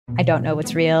I don't know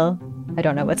what's real. I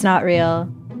don't know what's not real.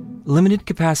 Limited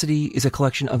Capacity is a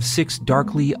collection of 6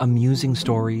 darkly amusing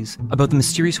stories about the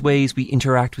mysterious ways we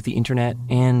interact with the internet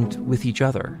and with each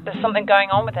other. There's something going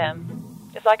on with him.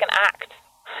 It's like an act.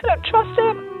 I don't trust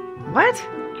him. What?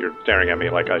 You're staring at me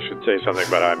like I should say something,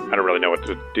 but I don't really know what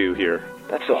to do here.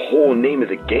 That's the whole name of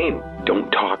the game.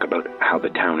 Don't talk about how the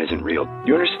town isn't real.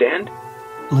 You understand?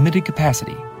 Limited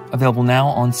Capacity, available now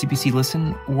on CBC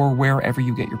Listen or wherever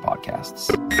you get your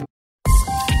podcasts.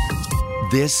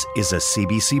 This is a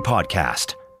CBC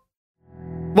podcast.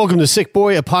 Welcome to Sick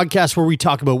Boy, a podcast where we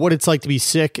talk about what it's like to be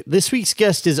sick. This week's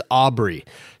guest is Aubrey.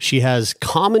 She has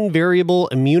common variable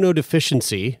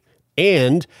immunodeficiency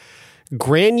and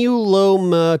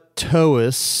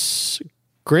granulomatous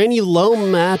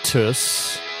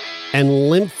and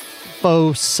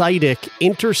lymphocytic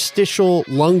interstitial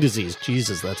lung disease.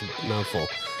 Jesus, that's a mouthful.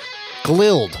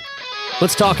 GLILD.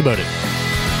 Let's talk about it.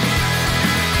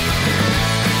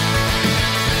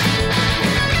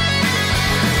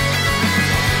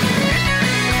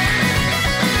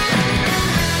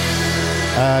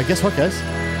 Guess what, guys?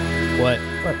 What?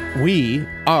 We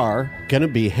are going to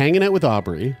be hanging out with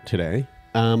Aubrey today,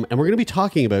 and we're going to be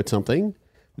talking about something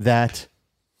that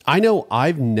I know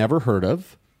I've never heard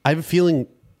of. I have a feeling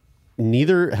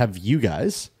neither have you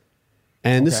guys,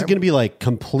 and this is going to be like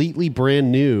completely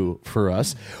brand new for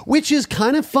us, which is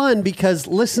kind of fun because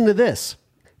listen to this.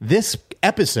 This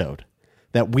episode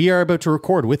that we are about to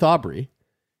record with Aubrey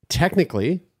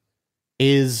technically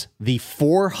is the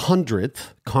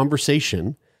 400th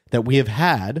conversation that we have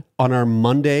had on our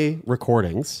Monday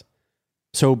recordings.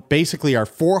 So basically our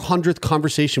 400th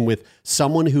conversation with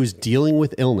someone who's dealing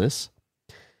with illness.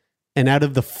 And out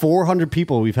of the 400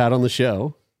 people we've had on the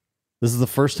show, this is the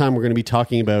first time we're going to be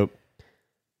talking about,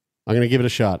 I'm going to give it a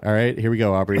shot. All right, here we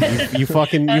go, Aubrey. You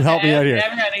help me out here.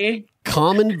 I'm ready.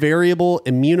 Common variable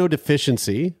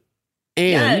immunodeficiency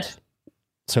and... Yes.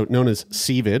 So known as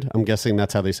CVID, I'm guessing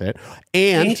that's how they say it.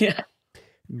 And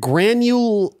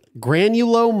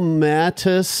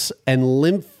granulomatous and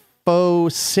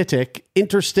lymphocytic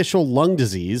interstitial lung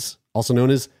disease, also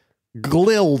known as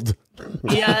GLILD.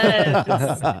 Yes.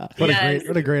 What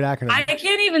a great acronym. I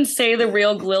can't even say the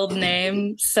real GLILD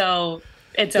name, so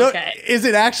it's okay. No, is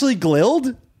it actually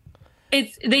GLILD?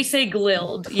 They say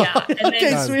GLILD, yeah. And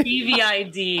Okay, then sweet.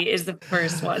 CVID is the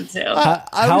first one too.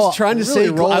 I was trying to say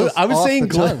I was saying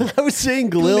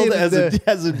GLILD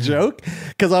as a joke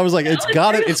because I was like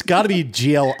it's got to be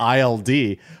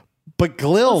GLILD. But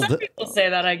GLILD, Some people say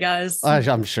that, I guess.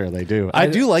 I'm sure they do. I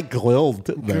do like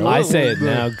GLILD, though. I say it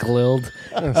now, GLILD.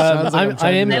 Sounds like I'm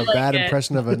trying to do a like bad it.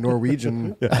 impression of a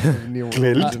Norwegian.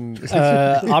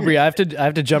 Aubrey, I have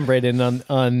to jump right in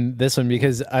on this one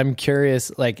because I'm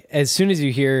curious. Like, as soon as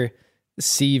you hear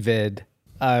CVID,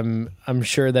 I'm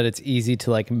sure that it's easy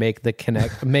to like make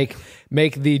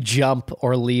the jump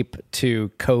or leap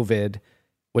to COVID,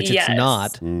 which Yes. it's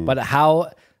not. But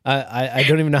how? I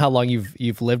don't even know how long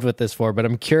you've lived with this for, but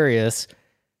I'm curious.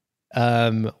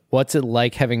 What's it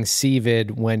like having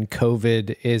CVID when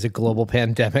COVID is a global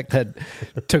pandemic that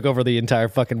took over the entire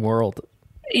fucking world?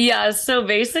 Yeah, so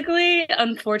basically,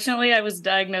 unfortunately, I was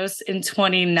diagnosed in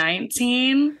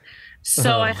 2019.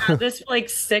 So I had this for like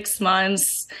 6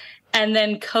 months. And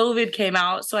then COVID came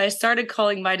out, so I started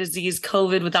calling my disease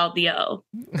COVID without the O.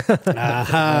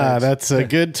 Aha, that's a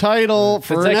good title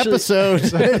for an episode.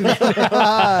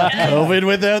 COVID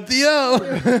without the O.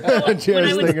 So when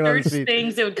I would search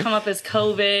things, it would come up as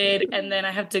COVID, and then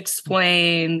I have to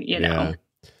explain, you know.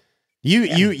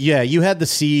 You had the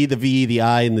C, the V, the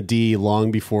I, and the D long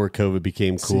before COVID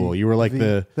became cool. You were like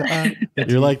you're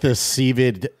like the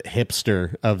CVID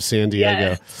hipster of San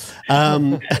Diego.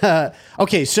 Yes.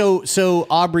 Okay, so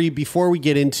Aubrey, before we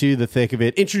get into the thick of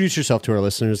it, introduce yourself to our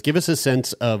listeners. Give us a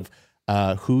sense of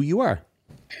who you are.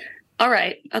 All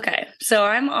right. Okay. So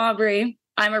I'm Aubrey.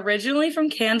 I'm originally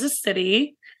from Kansas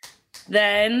City.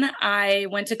 Then I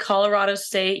went to Colorado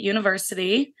State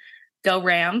University. Go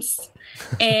Rams.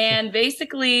 And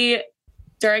basically,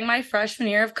 during my freshman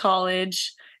year of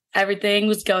college, everything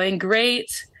was going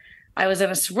great. I was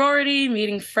in a sorority,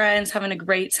 meeting friends, having a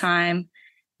great time.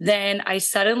 Then I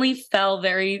suddenly fell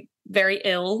very, very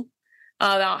ill.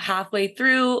 About halfway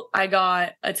through, I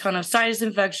got a ton of sinus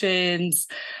infections,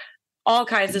 all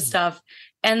kinds of stuff.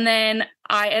 And then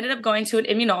I ended up going to an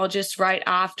immunologist right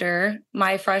after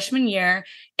my freshman year,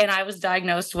 and I was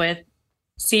diagnosed with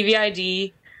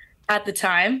CVID at the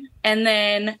time. And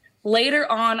then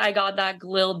later on, I got that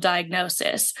GLILD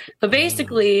diagnosis. But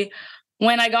basically,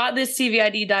 when I got this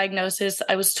CVID diagnosis,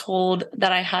 I was told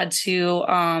that I had to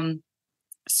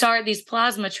start these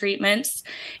plasma treatments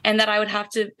and that I would have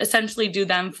to essentially do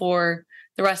them for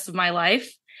the rest of my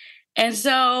life. And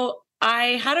so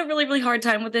I had a really, really hard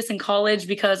time with this in college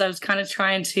because I was kind of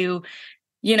trying to,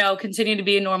 continue to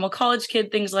be a normal college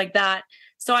kid, things like that.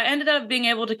 So I ended up being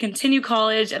able to continue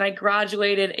college, and I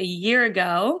graduated a year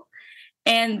ago.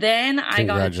 And then I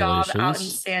got a job out in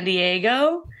San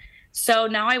Diego. So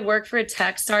now I work for a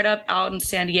tech startup out in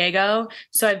San Diego.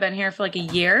 So I've been here for like a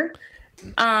year.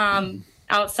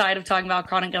 Outside of talking about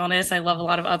chronic illness, I love a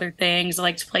lot of other things. I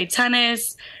like to play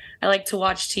tennis. I like to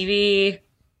watch TV.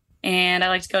 And I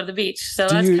like to go to the beach. So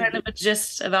that's kind of a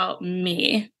gist about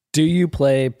me. Do you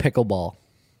play pickleball?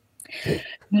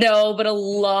 No, but a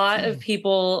lot of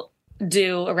people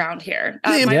do around here.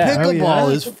 Man,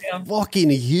 pickleball is fucking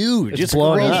huge. It's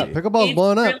blowing up. Pickleball's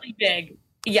blowing up. It's really big.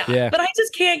 Yeah, but I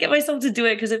just can't get myself to do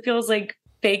it because it feels like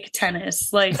fake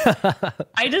tennis. Like,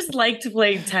 I just like to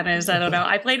play tennis. I don't know.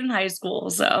 I played in high school,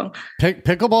 so.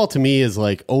 Pickleball to me is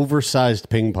like oversized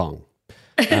ping pong.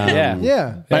 But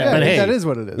hey, that is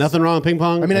what it is. Nothing wrong with ping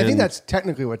pong. I mean, I think that's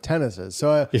technically what tennis is.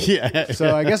 So,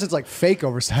 so I guess it's like fake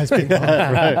oversized ping pong.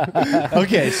 Right.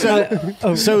 Okay, so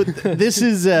this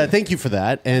is. Thank you for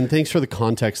that, and thanks for the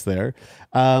context there.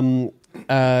 I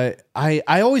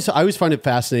always find it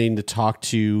fascinating to talk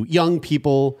to young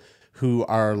people who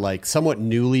are like somewhat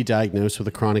newly diagnosed with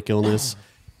a chronic illness,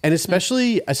 and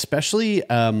especially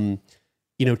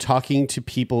talking to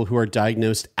people who are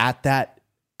diagnosed at that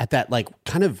like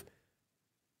kind of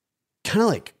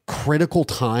like critical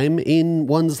time in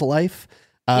one's life,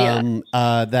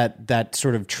 that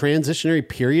sort of transitionary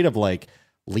period of like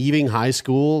leaving high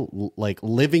school, like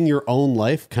living your own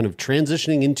life, kind of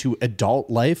transitioning into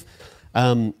adult life,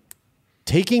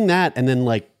 taking that and then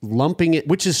like lumping it,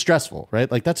 which is stressful,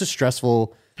 right? Like that's a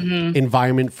stressful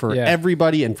environment for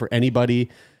everybody and for anybody.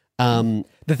 The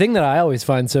thing that I always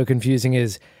find so confusing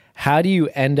is, how do you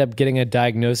end up getting a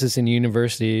diagnosis in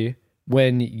university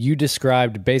when you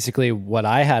described basically what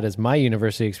I had as my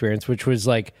university experience, which was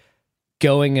like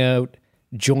going out,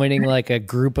 joining like a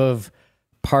group of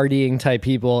partying type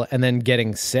people and then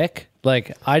getting sick?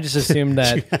 Like, I just assumed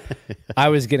that I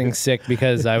was getting sick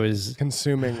because I was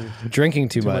drinking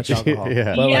too much alcohol.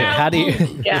 But like, how do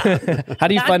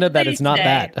you find out that it's not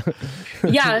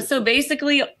that? So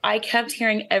basically I kept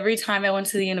hearing every time I went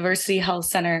to the university health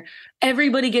center,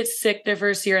 everybody gets sick their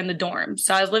first year in the dorm.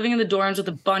 So I was living in the dorms with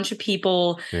a bunch of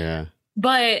people. Yeah.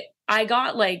 But I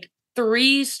got like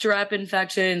 3 strep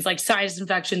infections, like sinus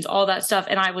infections, all that stuff.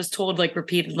 And I was told like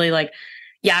repeatedly, like,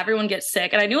 yeah, everyone gets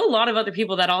sick. And I knew a lot of other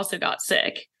people that also got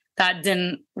sick that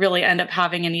didn't really end up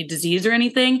having any disease or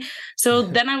anything. So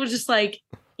then I was just like,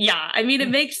 yeah, I mean, it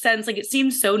makes sense. Like, it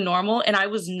seems so normal. And I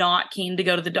was not keen to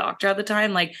go to the doctor at the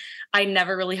time. Like, I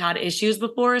never really had issues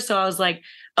before. So I was like,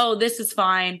 oh, this is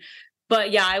fine.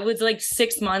 But yeah, it was like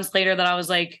 6 months later that I was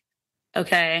like,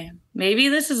 okay, maybe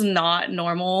this is not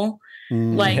normal.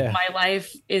 My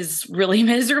life is really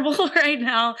miserable right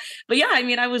now. But yeah, I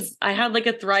mean, I had like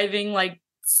a thriving, like,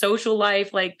 social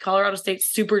life. Like, Colorado State's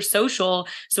super social,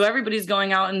 so everybody's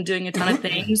going out and doing a ton of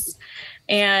things.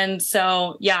 And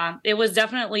so yeah, it was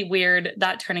definitely weird,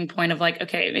 that turning point of like,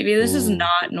 okay, maybe this is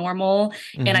not normal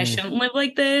and I shouldn't live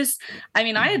like this. I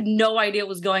mean, I had no idea what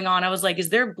was going on. I was like, is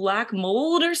there black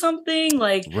mold or something?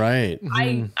 Like, right.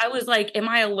 I was like, am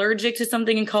I allergic to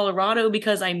something in Colorado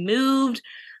because I moved?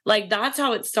 Like, that's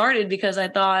how it started, because I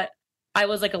thought I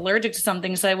was like allergic to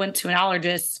something. So I went to an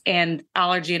allergist, and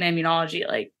allergy and immunology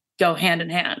like go hand in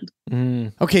hand.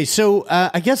 Okay. So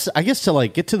I guess to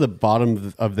like get to the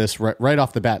bottom of this right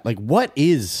off the bat, like, what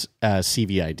is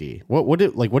CVID? What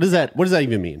does that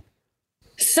even mean?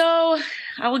 So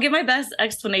I will give my best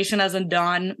explanation as a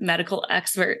non-medical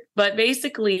expert, but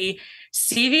basically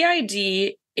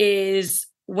CVID is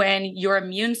when your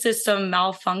immune system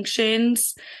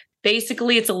malfunctions.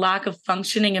 Basically, it's a lack of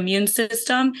functioning immune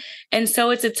system. And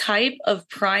so it's a type of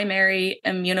primary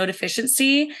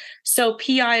immunodeficiency. So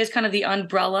PI is kind of the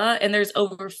umbrella, and there's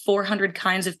over 400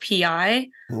 kinds of PI,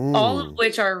 all of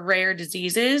which are rare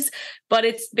diseases, but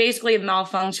it's basically a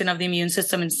malfunction of the immune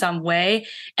system in some way.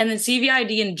 And then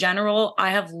CVID in general,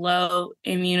 I have low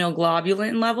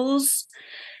immunoglobulin levels.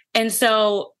 And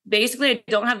so basically, I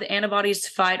don't have the antibodies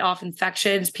to fight off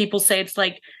infections. People say it's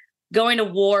like going to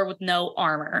war with no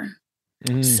armor.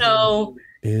 So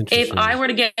if I were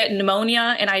to get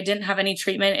pneumonia and I didn't have any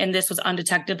treatment and this was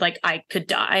undetected, like, I could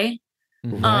die.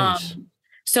 Right.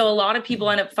 So a lot of people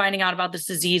end up finding out about this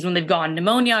disease when they've gotten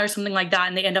pneumonia or something like that,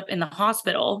 and they end up in the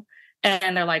hospital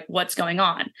and they're like, what's going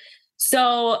on?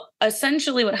 So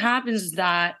essentially what happens is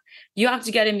that you have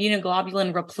to get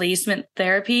immunoglobulin replacement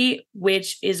therapy,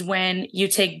 which is when you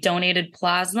take donated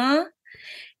plasma.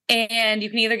 And you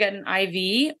can either get an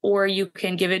IV or you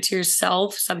can give it to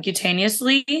yourself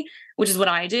subcutaneously, which is what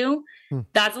I do.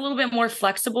 That's a little bit more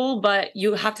flexible, but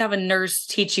you have to have a nurse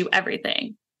teach you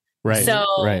everything. Right. So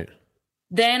right.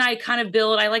 then I kind of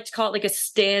build, I like to call it like a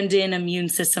stand-in immune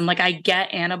system. Like I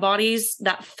get antibodies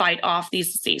that fight off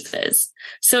these diseases.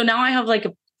 So now I have like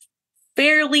a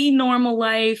fairly normal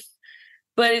life,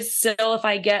 but it's still, if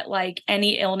I get like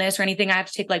any illness or anything, I have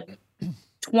to take like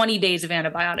 20 days of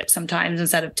antibiotics sometimes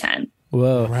instead of 10.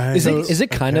 Whoa. Right. Is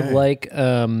it kind of like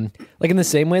in the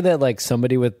same way that like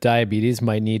somebody with diabetes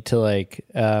might need to like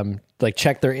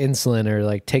check their insulin or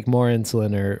like take more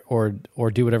insulin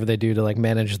or do whatever they do to like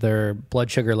manage their blood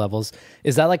sugar levels?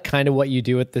 Is that like kind of what you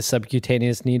do with the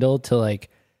subcutaneous needle to like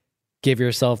give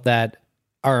yourself that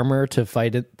armor to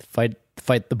fight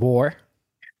the war?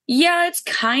 Yeah, it's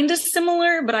kind of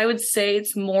similar, but I would say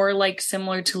it's more like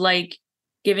similar to like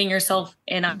giving yourself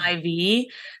an IV.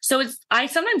 So I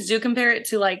sometimes do compare it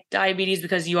to like diabetes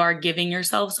because you are giving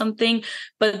yourself something,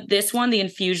 but this one, the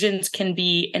infusions can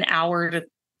be an hour to a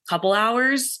couple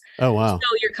hours. Oh, wow. So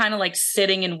you're kind of like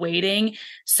sitting and waiting.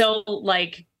 So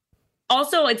like,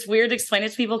 also it's weird to explain it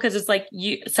to people because it's like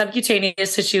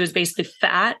subcutaneous tissue is basically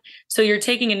fat. So you're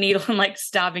taking a needle and like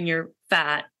stabbing your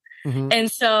fat. Mm-hmm.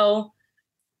 And so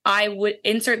I would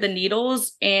insert the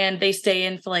needles and they stay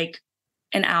in for like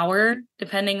an hour,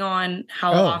 depending on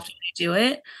how often I do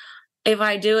it. If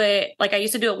I do it, like I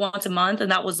used to do it once a month,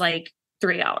 and that was like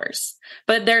 3 hours.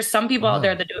 But there's some people out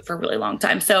there that do it for a really long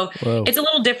time. So it's a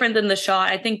little different than the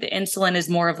shot. I think the insulin is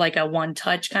more of like a one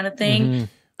touch kind of thing. Mm-hmm.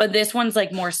 But this one's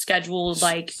like more scheduled,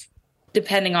 like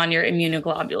depending on your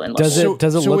immunoglobulin level.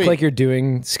 Does it look like you're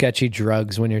doing sketchy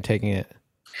drugs when you're taking it?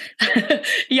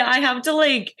 Yeah, I have to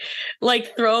like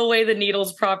throw away the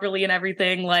needles properly and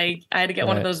everything. Like I had to get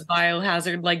one of those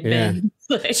biohazard like bins.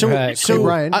 So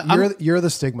Brian, you're the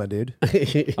stigma, dude.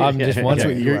 I'm just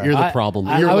wondering. You're the problem.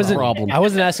 You're the problem. I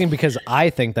wasn't asking because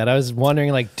I think that. I was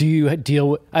wondering, like, do you deal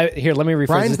with... Here, let me rephrase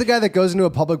Brian's it. the guy that goes into a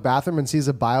public bathroom and sees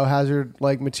a biohazard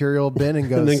like material bin and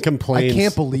goes, and then complains. I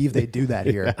can't believe they do that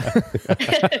here.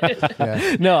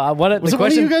 No, one of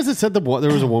of you guys that said there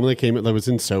was a woman that came that was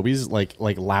in Sobeys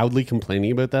like loudly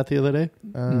complaining about that the other day?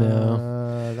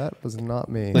 No, that was not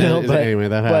me. No, but, anyway,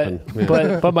 that happened.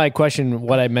 But my question,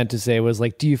 what I meant to say was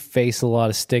like, do you face a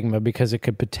lot of stigma because it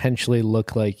could potentially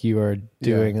look like you are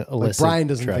doing illicit? Like Brian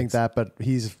doesn't drugs. think that, but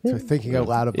he's thinking out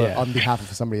loud about on behalf of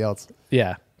somebody else.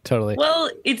 Yeah, totally. Well,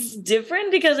 it's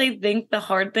different because I think the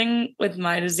hard thing with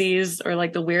my disease, or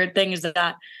like the weird thing, is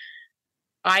that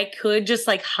I could just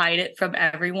like hide it from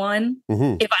everyone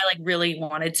if I like really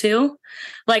wanted to.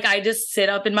 Like I just sit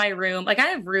up in my room. Like I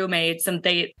have roommates and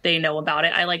they know about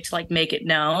it. I like to like make it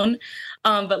known.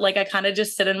 But like I kind of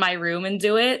just sit in my room and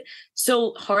do it.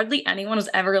 So hardly anyone has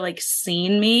ever like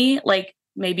seen me, like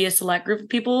maybe a select group of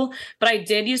people. But I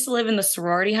did used to live in the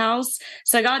sorority house.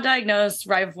 So I got diagnosed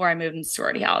right before I moved in the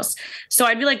sorority house. So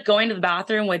I'd be like going to the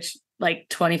bathroom, which like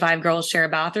 25 girls share a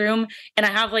bathroom. And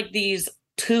I have like these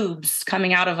tubes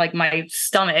coming out of like my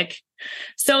stomach.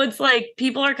 So it's like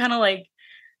people are kind of like,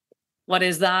 what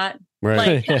is that?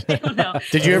 Right. Like, I don't know.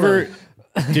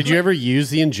 Did you ever use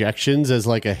the injections as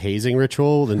like a hazing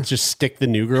ritual and just stick the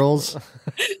new girls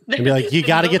and be like, you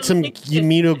got to get some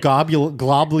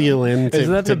immunoglobulin to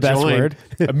Isn't that the best join. word?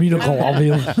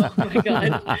 Immunoglobulin. Oh my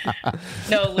God.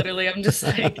 No, literally, I'm just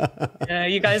like,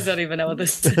 you guys don't even know what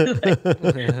this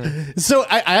is. So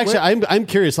I'm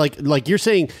curious, like you're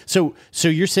saying, so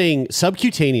you're saying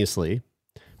subcutaneously,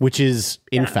 which is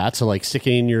in fat, so like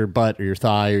sticking in your butt or your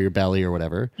thigh or your belly or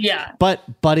whatever. Yeah. But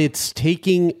it's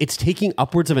taking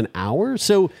upwards of an hour.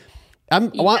 So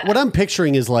what I'm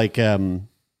picturing is like I'm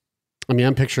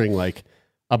picturing like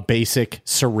a basic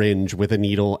syringe with a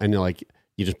needle and you're like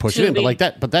you just push it in, but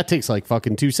that takes like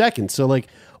fucking 2 seconds. So like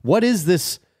what is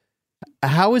this?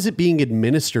 How is it being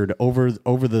administered over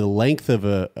the length of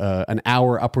an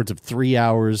hour, upwards of 3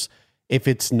 hours? If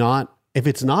it's not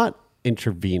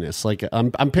intravenous, like I'm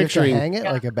picturing, you have to hang it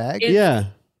like a bag.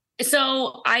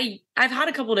 So I've had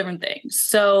a couple different things.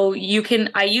 So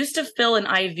I used to fill an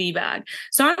IV bag.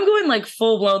 So I'm going like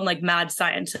full blown like mad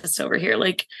scientist over here.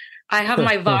 Like I have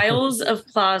my vials of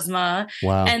plasma.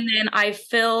 Wow. And then I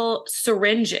fill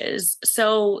syringes.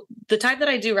 So the type that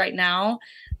I do right now,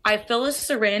 I fill a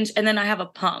syringe and then I have a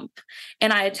pump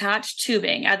and I attach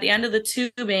tubing. At the end of the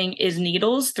tubing is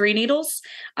needles, 3 needles.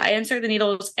 I insert the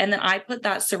needles and then I put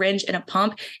that syringe in a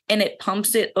pump and it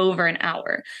pumps it over an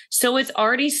hour. So it's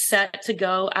already set to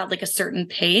go at like a certain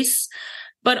pace.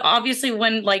 But obviously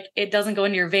when like it doesn't go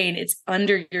into your vein, it's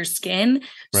under your skin.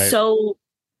 Right. So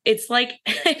it's like,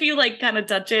 if you like kind of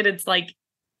touch it, it's like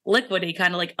liquidy,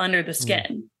 kind of like under the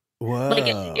skin. Whoa. Like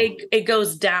it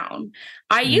goes down.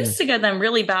 I used to get them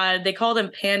really bad. They call them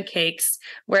pancakes,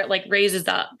 where it like raises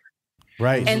up.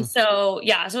 Right. And so,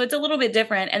 yeah, so it's a little bit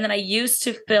different. And then I used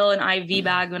to fill an IV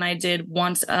bag when I did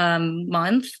once a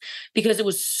month because it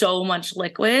was so much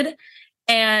liquid.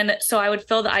 And so I would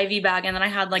fill the IV bag, and then I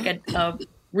had like a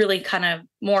really kind of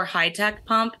more high-tech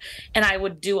pump, and I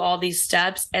would do all these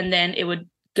steps, and then it would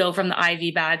go from the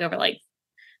IV bag over like,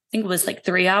 I think it was like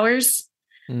 3 hours.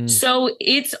 So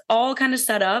it's all kind of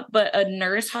set up, but a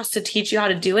nurse has to teach you how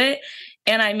to do it.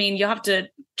 And I mean, you have to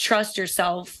trust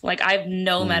yourself. Like, I have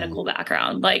no medical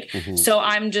background. Like, so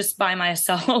I'm just by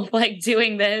myself, like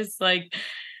doing this. Like,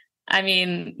 I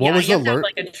mean, what was you the have to have,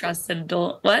 like a trusted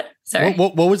adult. What? Sorry.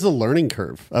 What was the learning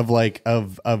curve of like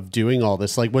of doing all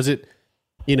this? Like, was it,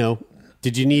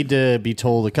 did you need to be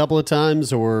told a couple of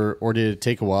times, or did it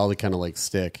take a while to kind of like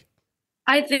stick?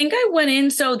 I think I went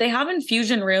in. So they have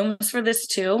infusion rooms for this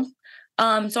too.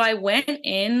 So I went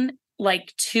in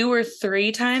like 2 or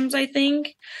 3 times, I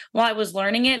think, while I was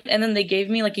learning it. And then they gave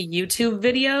me like a YouTube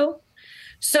video.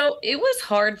 So it was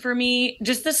hard for me,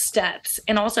 just the steps.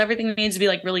 And also everything needs to be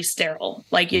like really sterile.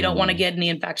 Like you don't want to get any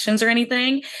infections or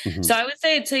anything. So I would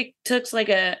say it took like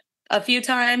a few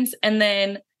times. And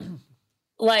then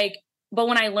like, but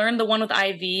when I learned the one with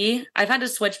IV, I've had to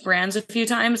switch brands a few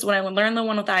times. When I learned the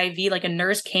one with IV, like a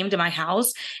nurse came to my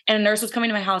house, and a nurse was coming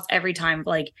to my house every time for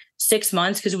like 6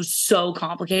 months because it was so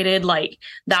complicated. Like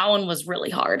that one was really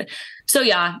hard. So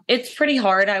yeah, it's pretty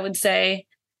hard, I would say,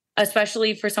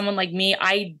 especially for someone like me.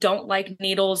 I don't like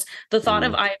needles. The thought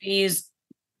of IVs,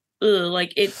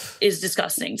 like it is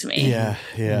disgusting to me. Yeah.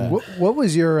 Yeah. What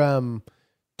was your,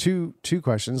 two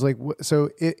questions? Like, so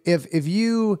if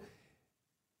you,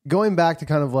 going back to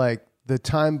kind of like the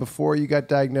time before you got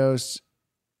diagnosed,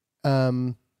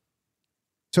 so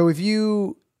when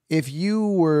you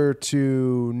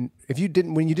didn't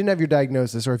have your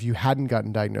diagnosis, or if you hadn't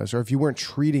gotten diagnosed, or if you weren't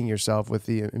treating yourself with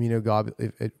the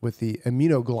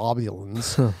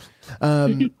immunoglobulins,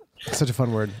 such a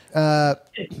fun word.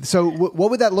 So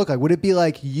what would that look like? Would it be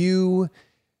like you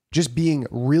just being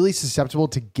really susceptible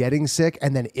to getting sick,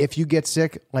 and then if you get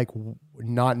sick, like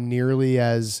not nearly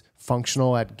as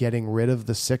functional at getting rid of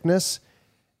the sickness?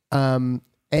 And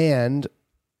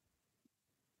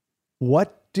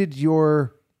what did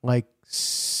your like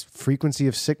frequency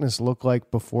of sickness look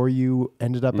like before you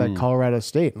ended up at Colorado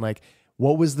State? And like,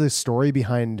 what was the story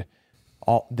behind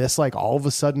all this, like all of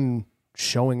a sudden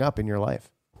showing up in your life?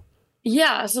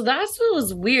 Yeah, so that's what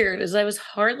was weird, is I was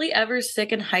hardly ever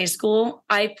sick in high school.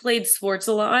 I played sports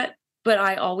a lot, but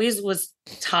I always was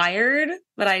tired,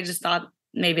 but I just thought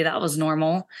maybe that was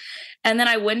normal. And then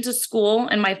I went to school,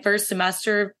 and my first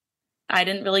semester, I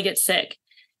didn't really get sick.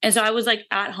 And so I was like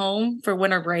at home for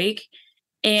winter break,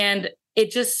 and it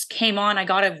just came on. I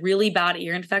got a really bad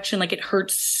ear infection. Like it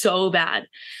hurt so bad.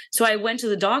 So I went to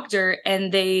the doctor,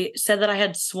 and they said that I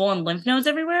had swollen lymph nodes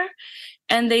everywhere.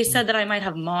 And they said that I might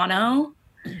have mono.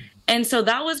 And so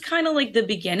that was kind of like the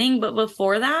beginning. But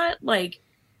before that, like,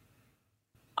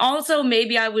 also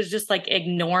maybe I was just like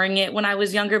ignoring it when I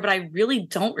was younger, but I really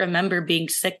don't remember being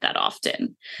sick that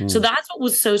often. So that's what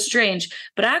was so strange.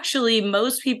 But actually,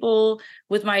 most people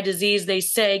with my disease, they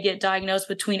say, get diagnosed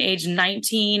between age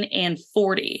 19 and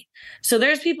 40. So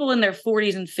there's people in their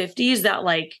 40s and 50s that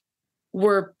like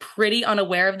were pretty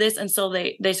unaware of this. And so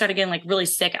they started getting like really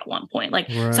sick at one point. Like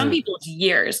some people it's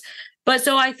years. But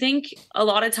so I think a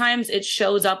lot of times it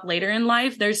shows up later in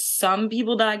life. There's some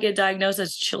people that get diagnosed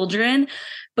as children,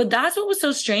 but that's what was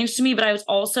so strange to me. But I was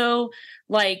also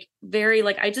like very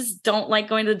like, I just don't like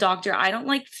going to the doctor. I don't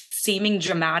like seeming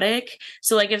dramatic.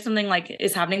 So like if something like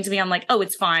is happening to me, I'm like, oh,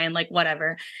 it's fine, like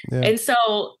whatever. Yeah. And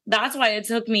so that's why it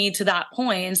took me to that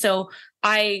point. And so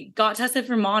I got tested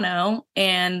for mono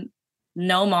and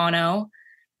no mono.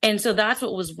 And so that's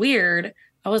what was weird.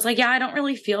 I was like, yeah, I don't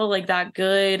really feel like that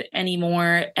good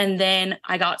anymore. And then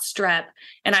I got strep,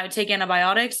 and I would take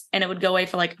antibiotics, and it would go away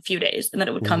for like a few days, and then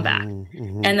it would come back.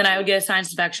 And then I would get a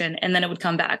sinus infection, and then it would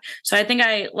come back. So I think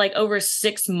I like over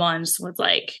 6 months with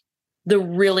like the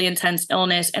really intense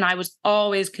illness. And I was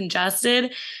always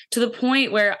congested to the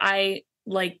point where I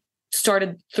like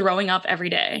started throwing up every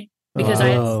day because I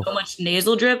had so much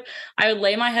nasal drip. I would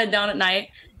lay my head down at night,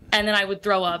 and then I would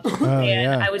throw up,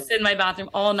 I would sit in my bathroom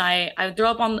all night. I would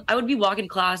throw up I would be walking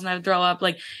class, and I would throw up.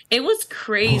 Like it was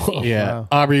crazy. Yeah, wow.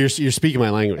 Aubrey, you're speaking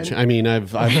my language. I mean,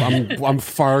 I'm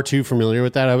far too familiar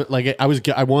with that.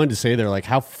 I wanted to say there, like,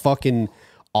 how fucking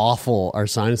awful are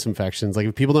sinus infections. Like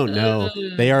if people don't know,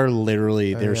 they are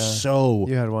literally they're so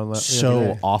You had one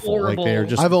so awful. Horrible. Like they are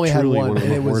just I've only had truly one, of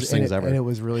and the it was worst things ever. and it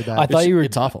was really bad. I thought you were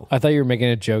it's awful. I thought you were making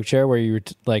a joke, Chair, where you were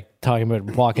like talking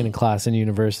about walking in class in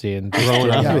university and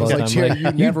throwing up. yeah, I all was the like, time. Chair,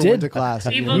 you never went to class.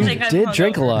 People You think I'm did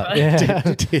drink a hungover, lot. but-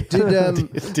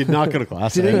 Yeah. Did not go to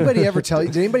class. Did anybody ever tell you?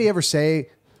 Did anybody ever say,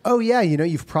 "Oh yeah,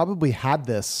 you've probably had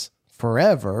this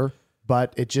forever,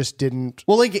 but it just didn't"?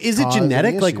 Well, like, is it cause any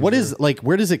genetic? Like, what issues, is like?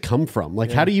 Where does it come from?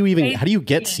 Like, how do you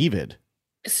get CVID?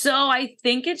 So I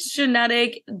think it's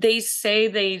genetic. They say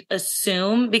they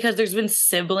assume because there's been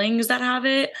siblings that have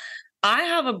it. I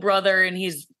have a brother and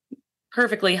he's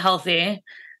perfectly healthy.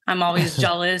 I'm always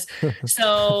jealous.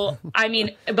 So, I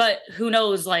mean, but who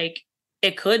knows, like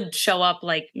it could show up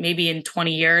like maybe in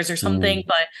 20 years or something.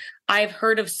 But I've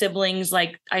heard of siblings,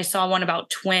 like I saw one about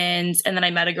twins and then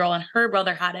I met a girl and her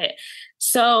brother had it.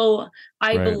 So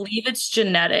I believe it's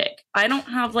genetic. I don't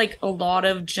have like a lot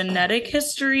of genetic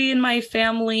history in my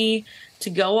family to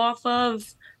go off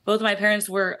of. Both my parents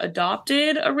were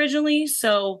adopted originally,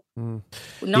 so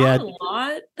not a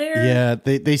lot there. Yeah,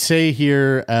 they say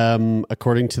here,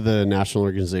 according to the National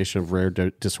Organization of Rare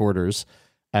Disorders,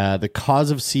 the cause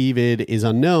of CVID is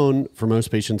unknown for most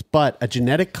patients, but a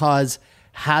genetic cause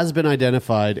has been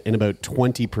identified in about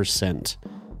 20%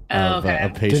 of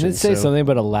patients. Didn't it say something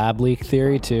about a lab leak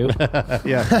theory too?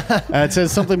 Yeah. It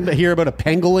says something here about a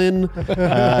pangolin.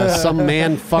 Some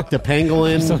man fucked a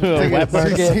pangolin. Wet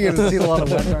market. See a lot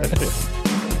of wet market.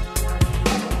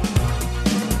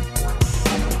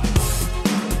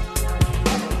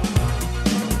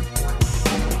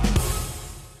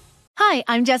 Hi,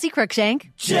 I'm Jessie Cruikshank.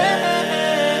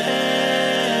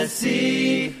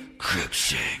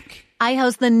 I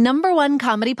host the #1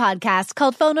 comedy podcast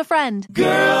called Phone a Friend.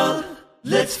 Girl,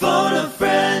 let's phone a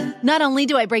friend. Not only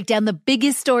do I break down the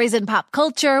biggest stories in pop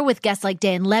culture with guests like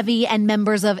Dan Levy and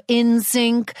members of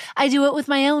NSYNC, I do it with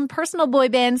my own personal boy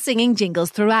band singing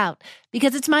jingles throughout.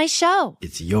 Because it's my show.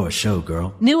 It's your show,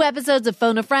 girl. New episodes of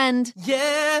Phone a Friend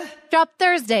Yeah. drop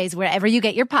Thursdays wherever you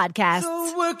get your podcasts.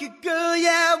 So work it, girl.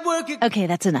 Yeah, work it. Okay,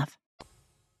 that's enough.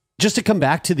 Just to come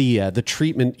back to the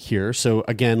treatment here. So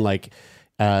again, like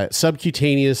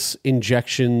subcutaneous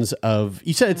injections of,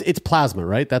 you said it's plasma,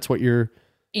 right? That's what you're...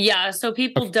 Yeah, so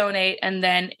people donate and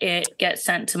then it gets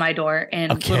sent to my door in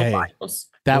little vials.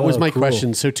 That was my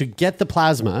question. So to get the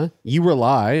plasma, you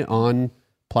rely on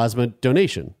plasma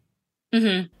donation.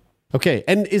 Mm-hmm. Okay.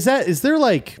 And is there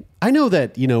like, I know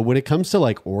that, when it comes to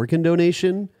like organ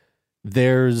donation,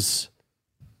 there's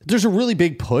a really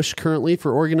big push currently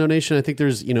for organ donation. I think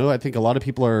I think a lot of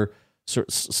people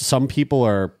some people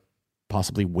are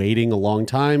possibly waiting a long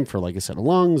time for like a set of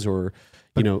lungs or,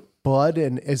 Is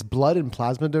blood and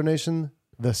plasma donation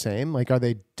the same? Like, are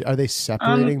they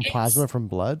separating plasma from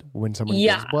blood when someone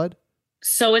gives blood?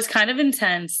 So it's kind of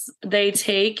intense. They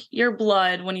take your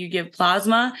blood when you give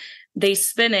plasma, they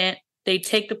spin it, they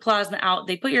take the plasma out,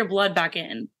 they put your blood back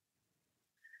in.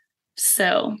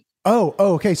 So. Oh,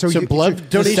 okay. So blood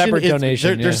donation, separate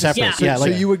donation. They're separate. So, so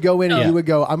you would go in and you would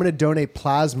go, I'm going to donate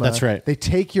plasma. That's right. They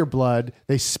take your blood,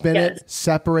 they spin it,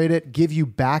 separate it, give you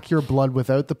back your blood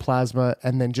without the plasma,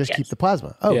 and then just keep the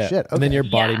plasma. Oh, shit. Okay. And then your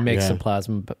body makes the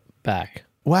plasma back.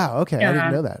 Wow. Okay. I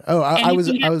didn't know that. Oh, I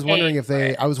was wondering if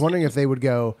they would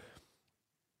go,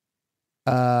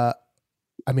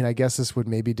 I mean, I guess this would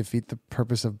maybe defeat the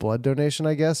purpose of blood donation,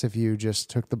 I guess, if you just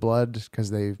took the blood,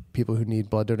 because people who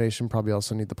need blood donation probably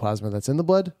also need the plasma that's in the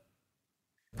blood.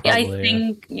 Probably,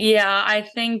 I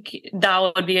think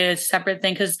that would be a separate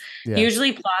thing because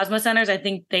usually plasma centers, I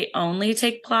think they only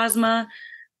take plasma,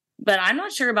 but I'm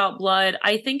not sure about blood.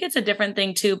 I think it's a different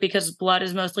thing too, because blood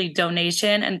is mostly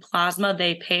donation and plasma,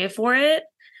 they pay for it.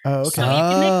 Oh, okay. So you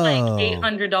can make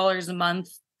like $800 a month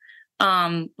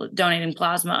donating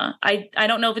plasma. I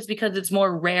don't know if it's because it's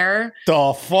more rare.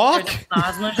 The fuck? There's a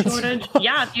plasma shortage.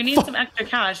 Yeah, if you need some extra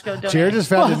cash, go donate. Jared just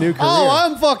found a new career. Oh,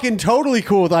 I'm fucking totally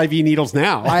cool with IV needles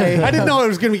now. I didn't know it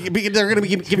was going to be. They're going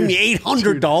to be giving me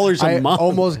 $800 a month. I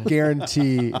almost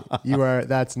guarantee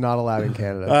that's not allowed in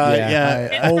Canada.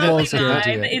 I almost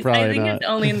guarantee it. I think it's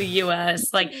only in the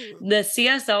US. Like the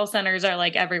CSL centers are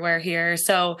like everywhere here.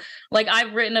 So like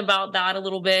I've written about that a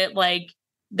little bit. Like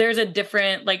there's a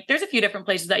few different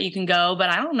places that you can go, but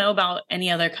I don't know about any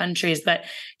other countries. But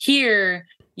here,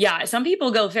 some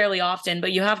people go fairly often,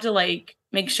 but you have to like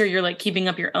make sure you're like keeping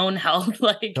up your own health,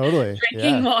 like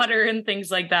drinking water and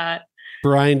things like that.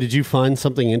 Brian, did you find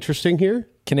something interesting here?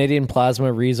 Canadian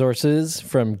Plasma Resources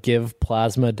from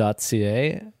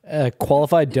giveplasma.ca. A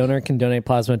qualified donor can donate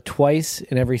plasma twice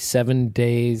in every 7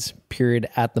 days period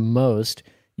at the most.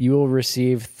 You will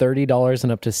receive $30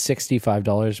 and up to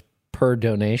 $65 per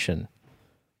donation.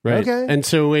 Right. Okay. And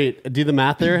so wait, do the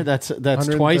math there. That's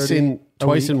twice in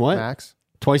what? Max.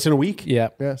 Twice in a week? Yeah.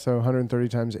 Yeah. So 130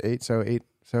 times 8. So 8.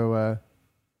 So,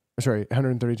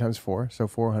 130 times 4. So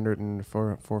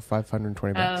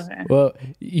 520 bucks. Okay. Well,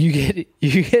 you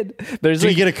get there's Do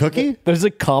you get a cookie? There's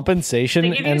a compensation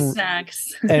They give you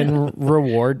snacks. and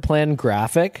reward plan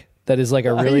graphic that is like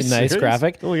a Are really you nice serious?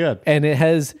 graphic. Oh my God. And it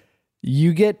has,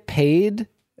 you get paid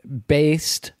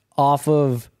based off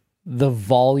of the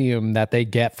volume that they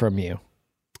get from you.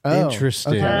 Oh,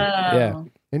 Interesting. okay. Yeah.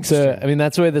 Interesting. So, I mean,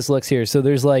 that's the way this looks here. So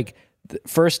there's like the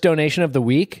first donation of the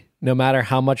week, no matter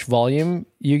how much volume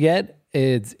you get,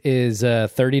 is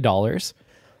 $30.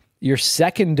 Your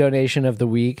second donation of the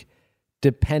week,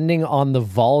 depending on the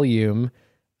volume,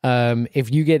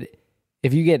 if you get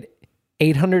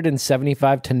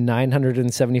 875 to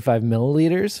 975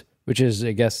 milliliters, which is,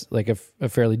 I guess, like a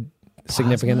fairly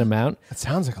significant amount. That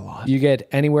sounds like a lot. You get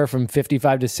anywhere from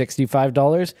 $55 to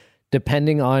 $65,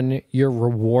 depending on your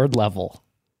reward level.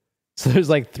 So there's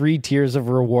like 3 tiers of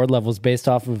reward levels based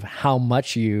off of how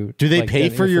much you Do they like, pay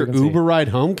get for your frequency. Uber ride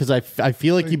home? Because I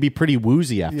feel like you'd be pretty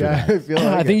woozy after Yeah, that. I feel like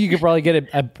I think it. you could probably get it.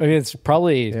 I mean, it's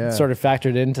probably sort of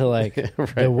factored into like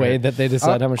the way that they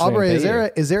decide how much. Aubrey, they're is gonna there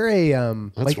pay is there a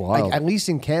That's wild. at least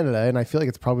in Canada, and I feel like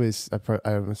it's probably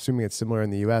I'm assuming it's similar in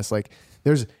the U.S. Like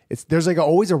there's like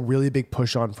always a really big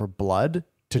push on for blood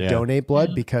to donate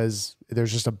blood because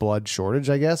there's just a blood shortage,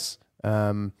 I guess.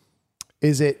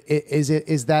 Is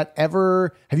that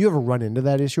ever? Have you ever run into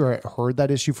that issue or heard that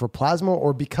issue for plasma,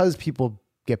 or because people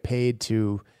get paid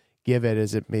to give it?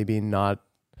 Is it maybe not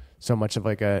so much of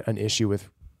like an issue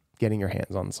with getting your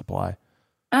hands on the supply?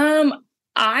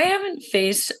 I haven't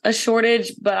faced a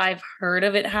shortage, but I've heard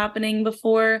of it happening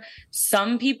before.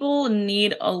 Some people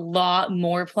need a lot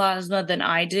more plasma than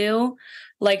I do.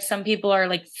 Like some people are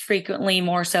like frequently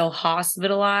more so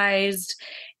hospitalized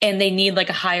and they need like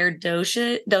a higher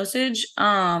dosage.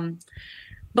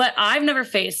 But I've never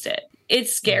faced it. It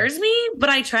scares me, but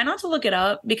I try not to look it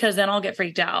up because then I'll get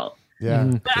freaked out. Yeah.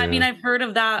 But I mean, I've heard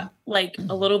of that like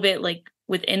a little bit like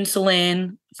with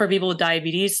insulin for people with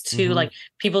diabetes too, like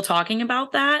people talking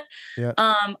about that. Yeah.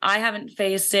 I haven't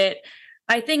faced it.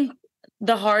 I think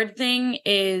the hard thing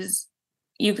is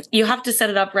you have to set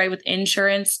it up right with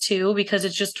insurance too, because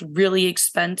it's just really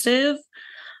expensive.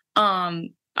 I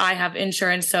have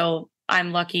insurance, so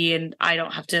I'm lucky and I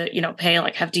don't have to, pay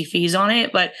like hefty fees on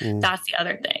it, but that's the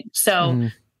other thing. So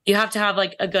you have to have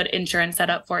like a good insurance set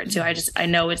up for it too. I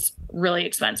know it's really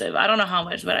expensive. I don't know how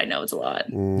much, but I know it's a lot.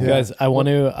 Guys, I want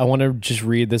to just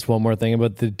read this one more thing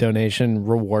about the donation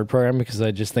reward program because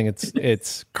I just think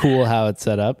it's cool how it's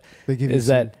set up. They give you is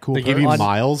that cool They give you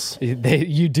miles.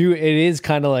 you do. It is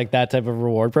kind of like that type of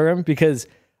reward program because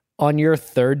on your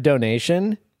third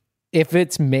donation, if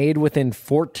it's made within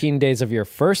 14 days of your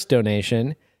first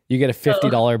donation, you get a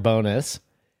 $50 bonus.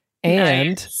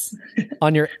 And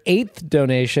on your 8th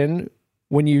donation,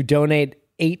 when you donate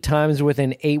 8 times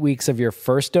within 8 weeks of your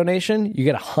first donation, you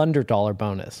get a $100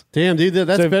 bonus. Damn, dude,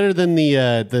 that's better than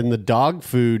the dog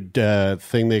food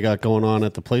thing they got going on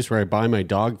at the place where I buy my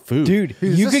dog food. Dude,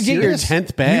 you could get your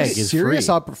 10th bag is serious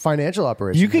free. Financial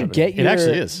operation. You could get your, It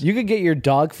actually is. You could get your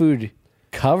dog food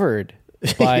covered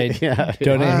by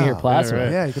donating your plasma.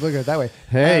 Right. Yeah, you could look at it that way.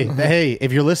 Hey,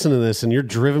 if you're listening to this and you're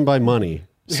driven by money,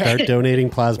 start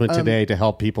donating plasma today to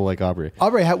help people like Aubrey.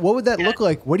 Aubrey, what would that look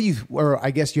like? What do you, or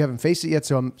I guess you haven't faced it yet,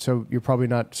 so you're probably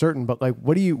not certain, but like,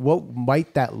 what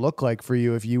might that look like for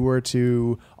you if you were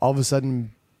to all of a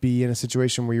sudden be in a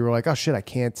situation where you were like, oh shit, I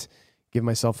can't give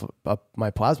myself up my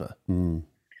plasma?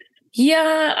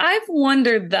 Yeah, I've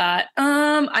wondered that.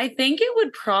 I think it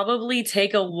would probably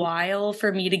take a while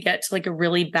for me to get to like a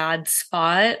really bad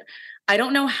spot. I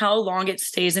don't know how long it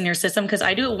stays in your system because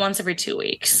I do it once every 2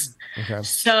 weeks. Okay.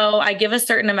 So I give a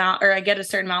certain amount, or I get a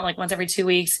certain amount like once every 2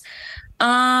 weeks.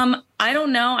 I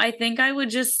don't know. I think I would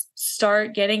just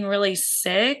start getting really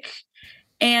sick.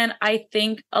 And I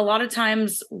think a lot of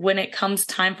times when it comes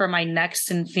time for my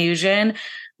next infusion,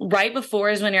 right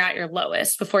before is when you're at your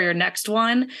lowest, before your next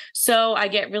one. So I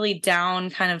get really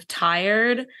down, kind of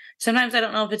tired. Sometimes I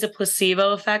don't know if it's a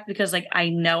placebo effect because like I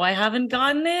know I haven't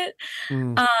gotten it.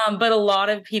 But a lot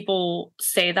of people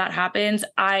say that happens.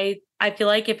 I feel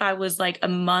like if I was like a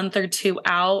month or 2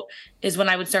 out is when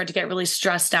I would start to get really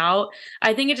stressed out.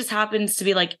 I think it just happens to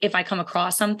be like if I come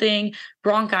across something,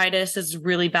 bronchitis is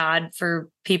really bad for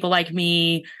people like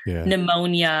me,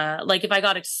 pneumonia. Like if I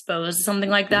got exposed to something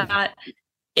like that,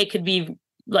 it could be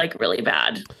like really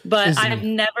bad. But I've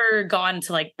never gone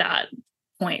to like that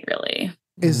point really.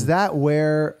 Is that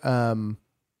where,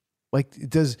 like,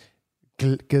 does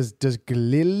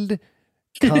GLILD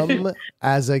come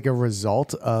as like a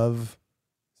result of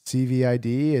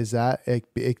CVID? Is that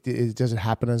does it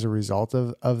happen as a result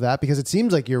of that? Because it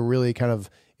seems like you're really kind of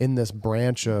in this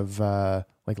branch of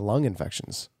like lung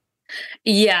infections.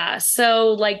 Yeah.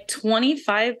 So like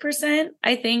 25%,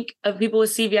 I think, of people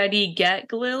with CVID get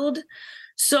GLILD.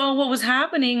 So what was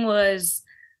happening was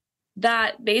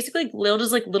that basically GLILD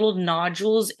is like little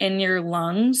nodules in your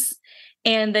lungs,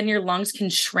 and then your lungs can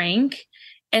shrink.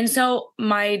 And so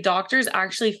my doctors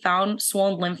actually found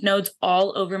swollen lymph nodes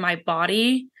all over my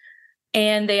body,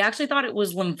 and they actually thought it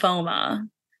was lymphoma.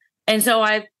 And so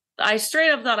I straight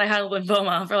up thought I had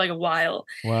lymphoma for like a while.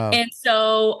 Wow. And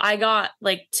so I got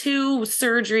like 2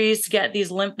 surgeries to get these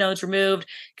lymph nodes removed,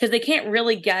 because they can't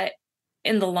really get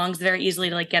in the lungs very easily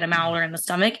to like get them out, or in the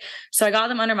stomach. So I got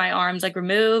them under my arms, like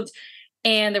removed,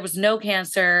 and there was no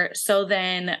cancer. So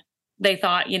then they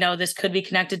thought, this could be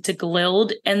connected to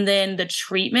GLILD. And then the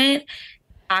treatment,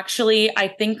 actually, I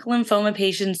think lymphoma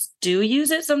patients do use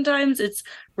it sometimes. It's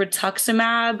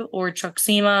rituximab or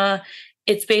Truxima.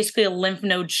 It's basically a lymph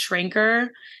node shrinker.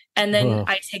 And then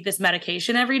I take this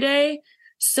medication every day.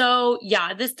 So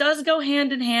yeah, this does go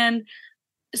hand in hand.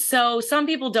 So some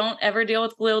people don't ever deal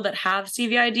with GLILD that have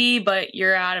CVID, but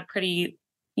you're at a pretty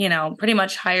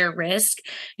much higher risk.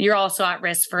 You're also at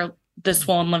risk for the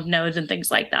swollen lymph nodes and things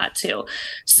like that too.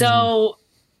 So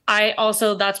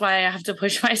that's why I have to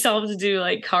push myself to do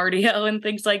like cardio and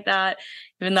things like that,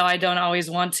 even though I don't always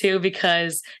want to,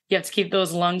 because you have to keep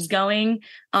those lungs going.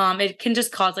 It can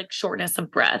just cause like shortness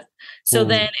of breath. So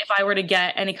then if I were to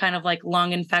get any kind of like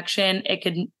lung infection, it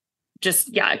could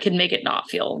it could make it not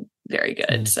feel very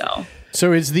good. So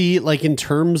is the, like, in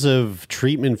terms of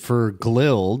treatment for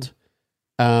GLILD,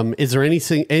 is there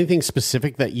anything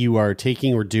specific that you are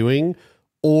taking or doing?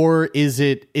 Or is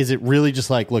it really just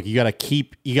like, look, you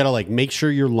gotta like make sure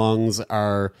your lungs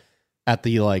are at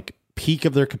the like peak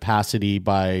of their capacity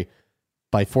by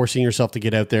forcing yourself to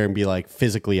get out there and be like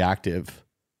physically active?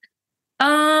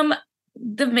 The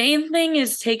main thing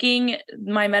is taking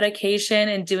my medication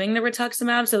and doing the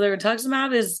rituximab. So the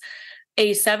rituximab is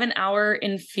a 7-hour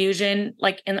infusion,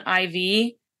 like an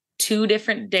IV, 2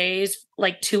 different days,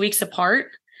 like 2 weeks apart.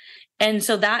 And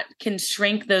so that can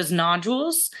shrink those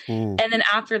nodules. And then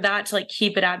after that, to like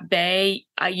keep it at bay,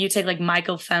 you take like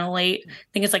mycophenolate. I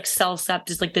think it's like Cellcept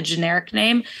is like the generic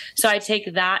name. So I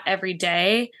take that every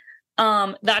day.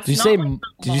 That's did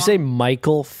you say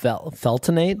Michael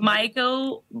Feltonate?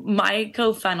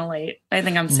 Mycophenolate. I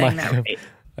think I'm saying that right.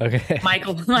 Okay.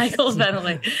 Michael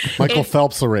Phenolate. Michael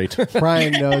Phelps-Late.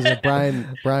 Brian knows it.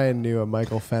 Brian knew a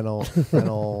Michael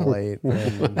Phenolate,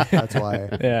 and that's why.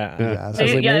 Yeah.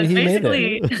 It's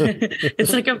basically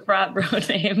it's like a frat bro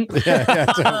name.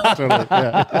 Totally.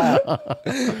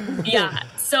 Yeah.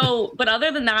 So, but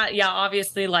other than that,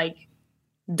 obviously, like,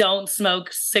 don't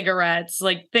smoke cigarettes,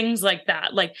 like things like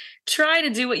that. Like, try to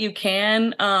do what you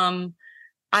can. I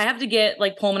have to get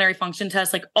like pulmonary function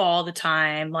tests like all the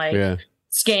time, like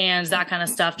scans, that kind of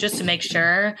stuff, just to make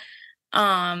sure.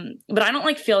 But I don't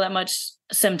like feel that much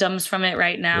symptoms from it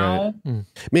right now. Right.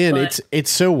 Man, it's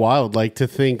so wild, like, to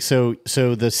think so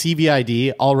the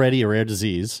CVID, already a rare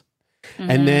disease.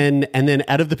 And then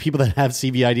out of the people that have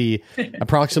CVID,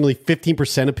 approximately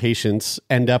 15% of patients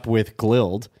end up with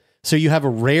GLILD. So you have a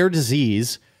rare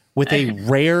disease with a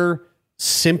rare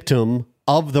symptom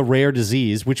of the rare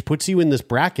disease, which puts you in this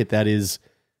bracket that is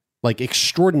like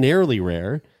extraordinarily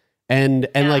rare. And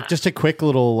like, just a quick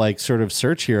little like sort of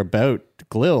search here about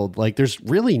GLILD, like there's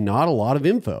really not a lot of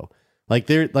info. Like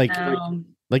they're like,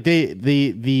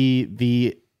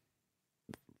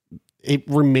 it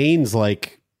remains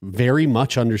like very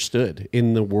much understood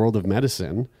in the world of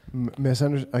medicine.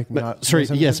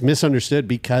 Misunderstood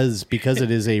because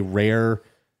it is a rare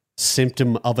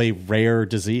symptom of a rare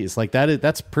disease. Like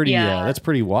that's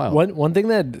pretty wild. One thing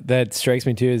that strikes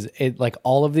me too is it, like,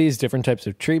 all of these different types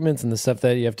of treatments and the stuff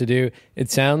that you have to do, it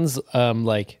sounds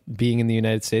like, being in the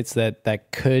United States,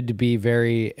 that could be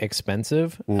very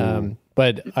expensive.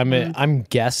 But I'm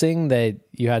guessing that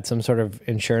you had some sort of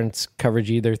insurance coverage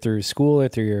either through school or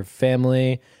through your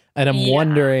family. And I'm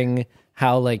wondering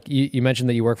how, like, you mentioned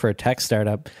that you work for a tech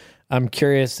startup. I'm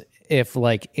curious if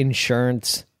like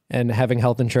insurance and having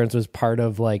health insurance was part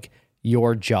of like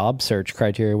your job search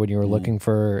criteria when you were looking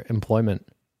for employment.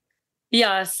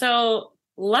 Yeah. So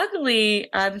luckily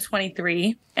I'm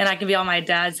 23 and I can be on my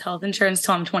dad's health insurance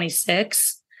till I'm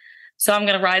 26. So I'm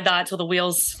going to ride that till the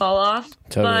wheels fall off.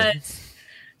 Totally. But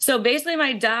so basically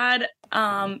my dad,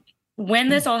 when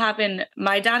this all happened,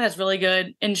 my dad has really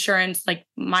good insurance. Like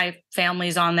my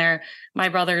family's on there. My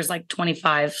brother is like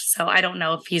 25. So I don't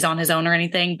know if he's on his own or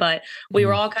anything, but we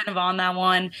were all kind of on that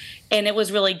one and it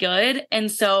was really good.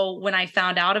 And so when I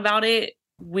found out about it,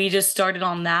 we just started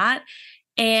on that.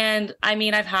 And I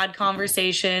mean, I've had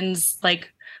conversations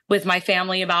like with my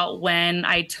family about when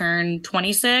I turn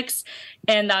 26.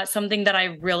 And that's something that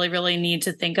I really, really need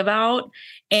to think about.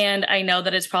 And I know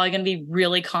that it's probably going to be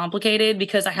really complicated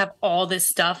because I have all this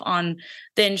stuff on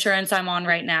the insurance I'm on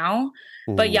right now.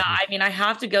 But yeah, I mean, I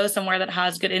have to go somewhere that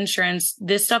has good insurance.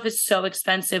 This stuff is so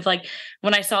expensive. Like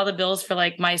when I saw the bills for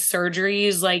like my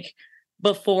surgeries, like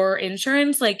before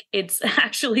insurance, like it's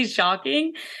actually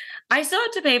shocking. I still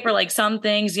had to pay for like some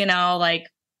things, you know, like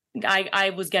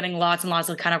I was getting lots and lots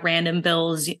of kind of random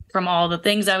bills from all the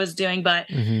things I was doing. But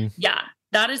yeah,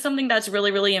 that is something that's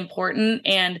really, really important.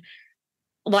 And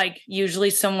like usually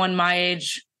someone my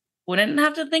age wouldn't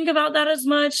have to think about that as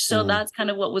much. So that's kind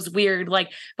of what was weird.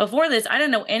 Like before this, I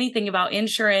didn't know anything about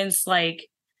insurance. Like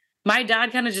my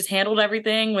dad kind of just handled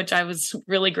everything, which I was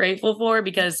really grateful for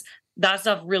because that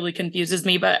stuff really confuses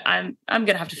me, but I'm going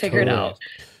to have to figure it out.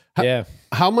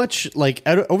 How much like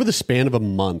over the span of a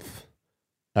month,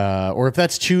 or if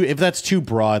that's too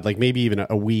broad, like maybe even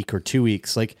a week or 2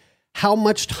 weeks, like how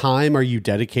much time are you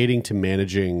dedicating to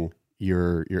managing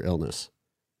your illness?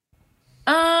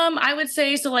 I would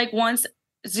say so. Like once,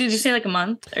 did you say like a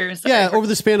month or something? Yeah, over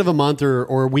the span of a month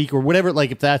or a week or whatever.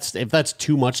 Like if that's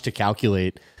too much to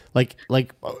calculate, like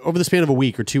over the span of a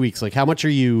week or 2 weeks, like how much are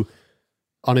you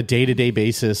on a day-to-day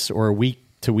basis or a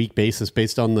week-to-week basis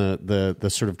based on the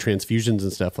sort of transfusions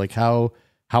and stuff? Like how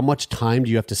much time do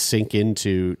you have to sink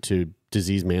into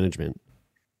disease management?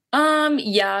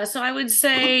 Yeah. So I would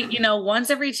say, you know, once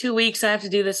every 2 weeks, I have to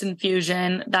do this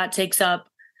infusion that takes up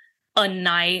a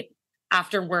night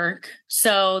after work.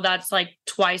 So that's like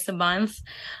twice a month.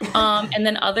 And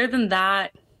then other than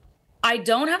that, I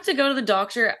don't have to go to the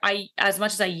doctor as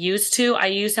much as I used to. I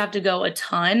used to have to go a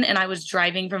ton, and I was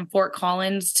driving from Fort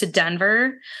Collins to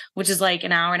Denver, which is like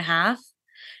an hour and a half.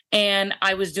 And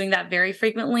I was doing that very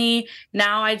frequently.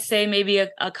 Now I'd say maybe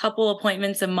a couple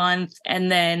appointments a month,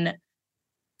 and then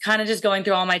kind of just going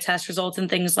through all my test results and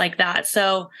things like that.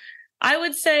 So I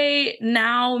would say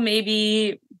now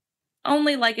maybe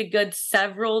only like a good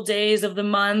several days of the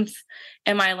month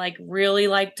am I like really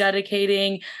like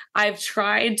dedicating. I've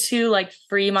tried to like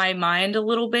free my mind a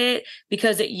little bit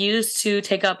because it used to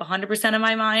take up 100% of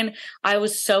my mind. I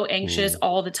was so anxious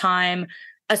all the time,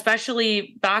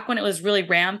 especially back when it was really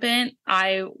rampant.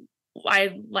 I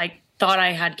like thought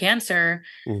I had cancer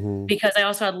because I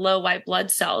also had low white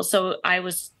blood cells. So I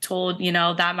was told, you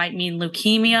know, that might mean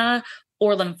leukemia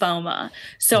or lymphoma.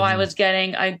 So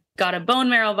I got a bone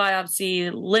marrow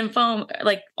biopsy, lymphoma,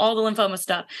 like all the lymphoma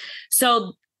stuff.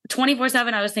 So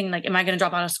 24/7, I was thinking like, am I going to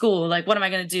drop out of school? Like, what am I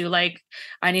going to do? Like,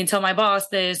 I need to tell my boss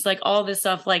this, like all this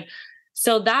stuff. Like,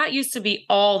 so that used to be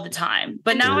all the time.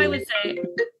 But now I would say,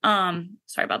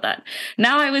 sorry about that.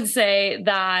 Now I would say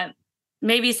that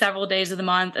maybe several days of the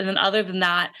month. And then other than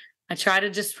that, I try to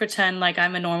just pretend like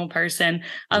I'm a normal person.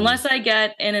 Unless I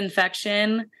get an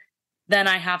infection, then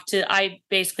I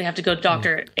basically have to go to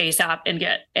doctor ASAP and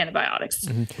get antibiotics.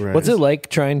 Right. What's it like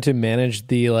trying to manage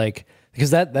the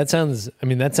because that sounds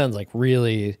like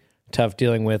really tough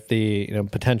dealing with the, you know,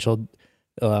 potential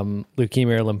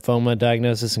leukemia or lymphoma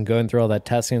diagnosis and going through all that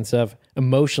testing and stuff.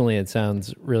 Emotionally, it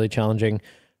sounds really challenging.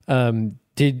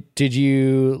 Did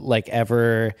you like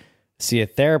ever see a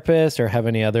therapist or have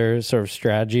any other sort of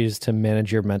strategies to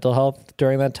manage your mental health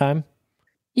during that time?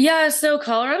 Yeah, so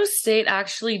Colorado State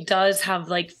actually does have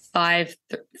like 5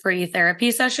 free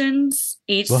therapy sessions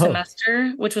each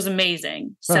semester, which was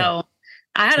amazing. So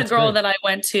I had a girl that I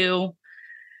went to.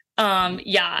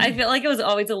 I feel like it was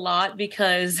always a lot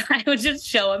because I would just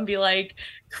show up and be like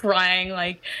crying,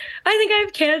 like, I think I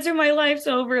have cancer, my life's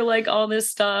over, like all this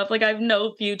stuff, like I have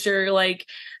no future, like.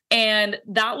 And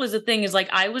that was the thing is like,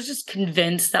 I was just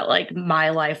convinced that like my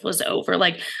life was over.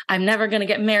 Like, I'm never going to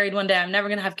get married one day. I'm never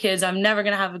going to have kids. I'm never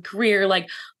going to have a career, like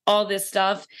all this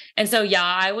stuff. And so, yeah,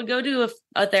 I would go to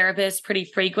a therapist pretty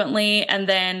frequently. And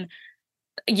then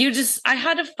I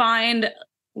had to find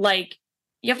like,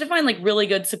 you have to find like really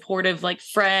good supportive like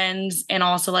friends and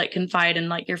also like confide in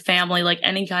like your family, like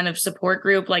any kind of support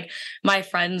group. Like my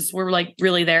friends were like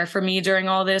really there for me during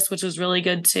all this, which was really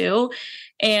good too.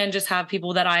 And just have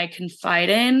people that I confide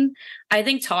in. I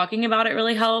think talking about it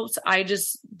really helps. I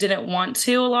just didn't want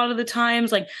to a lot of the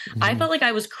times. Like I felt like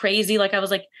I was crazy. Like I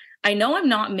was like, I know I'm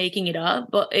not making it up,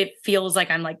 but it feels like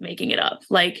I'm like making it up.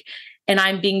 Like, and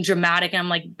I'm being dramatic and I'm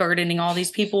like burdening all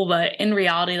these people. But in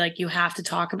reality, like you have to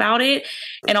talk about it.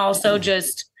 And also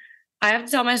just I have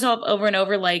to tell myself over and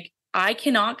over, like, I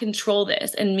cannot control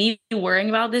this. And me worrying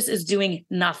about this is doing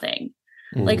nothing.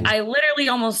 Like, I literally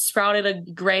almost sprouted a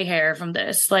gray hair from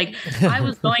this. Like, I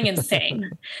was going insane.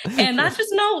 And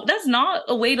that's not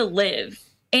a way to live.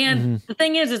 And the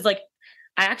thing is like,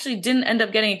 I actually didn't end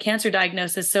up getting a cancer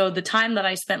diagnosis. So the time that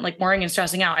I spent like worrying and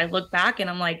stressing out, I look back and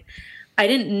I'm like, I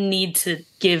didn't need to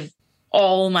give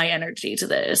all my energy to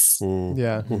this.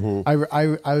 Yeah.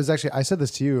 I was actually, I said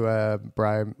this to you,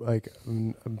 Brian, like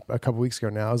a couple weeks ago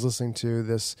now. I was listening to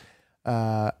this.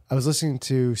 I was listening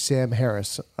to Sam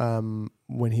Harris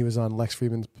when he was on Lex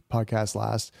Friedman's podcast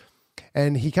last,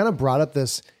 and he kind of brought up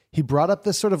this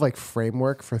sort of like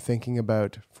framework for thinking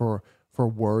about for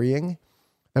worrying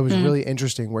that was really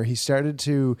interesting, where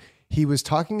he was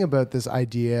talking about this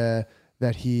idea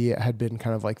that he had been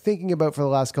kind of like thinking about for the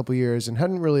last couple of years and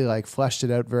hadn't really like fleshed it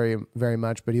out very, very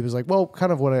much. But he was like, well,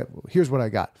 kind of here's what I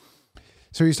got.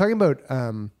 So he's talking about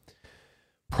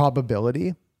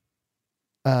probability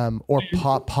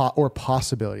or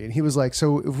possibility. And he was like,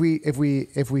 so if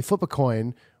we flip a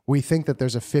coin, we think that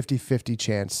there's a 50-50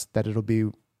 chance that it'll be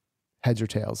heads or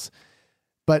tails.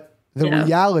 But the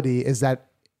reality is that,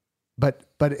 but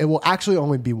it will actually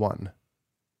only be one.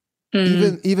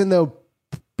 Even though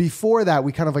before that,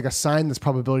 we kind of like assign this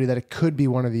probability that it could be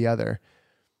one or the other,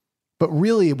 but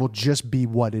really it will just be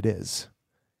what it is.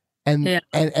 And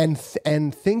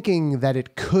thinking that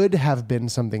it could have been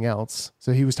something else.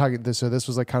 So he was talking this. So this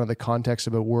was like kind of the context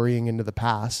about worrying into the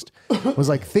past, was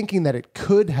like thinking that it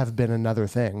could have been another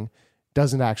thing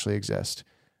doesn't actually exist,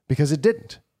 because it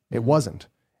didn't. It wasn't.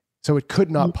 So it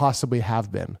could not possibly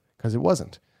have been, because it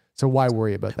wasn't. So why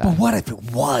worry about that? But what if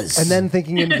it was? And then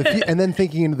thinking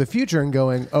into the future and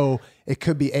going, oh, it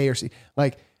could be A or C.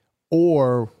 Like,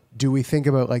 or do we think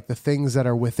about like the things that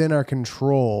are within our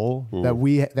control that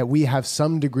we have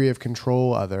some degree of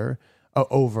control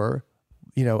over,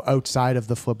 you know, outside of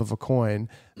the flip of a coin,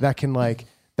 that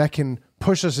can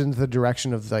push us into the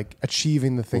direction of like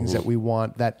achieving the things that we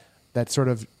want, that sort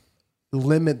of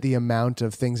limit the amount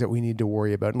of things that we need to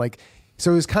worry about. And like,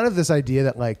 so it was kind of this idea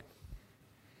that like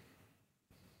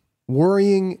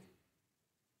worrying,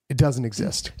 it doesn't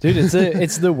exist. Dude,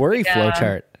 it's the worry flow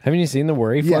chart. Haven't you seen the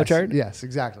worry flow chart? Yes,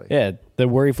 exactly. Yeah, the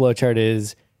worry flow chart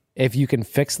is, if you can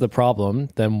fix the problem,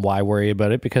 then why worry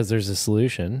about it? Because there's a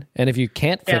solution. And if you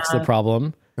can't fix the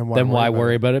problem, then why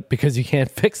worry about it? Because you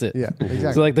can't fix it. Yeah,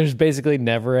 exactly. So like, there's basically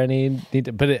never any need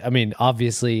to, but it, I mean,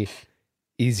 obviously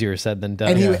easier said than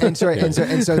done. And so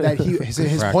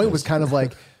his point was kind of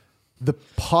like, the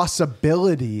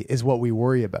possibility is what we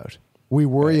worry about. We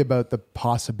worry about the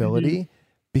possibility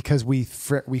because we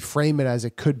frame it as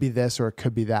it could be this or it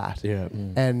could be that. Yeah.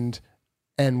 And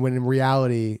when in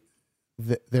reality,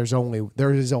 there is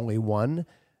only one,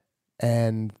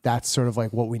 and that's sort of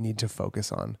like what we need to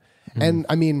focus on. And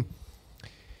I mean,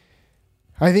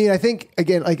 I think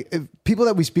again, like people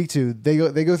that we speak to, they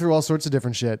go through all sorts of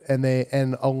different shit,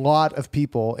 and a lot of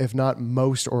people, if not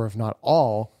most or if not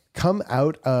all,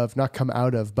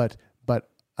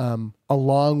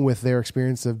 along with their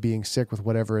experience of being sick with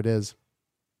whatever it is,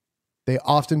 they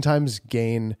oftentimes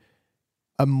gain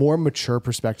a more mature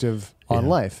perspective on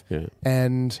life. Yeah.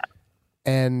 And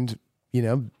you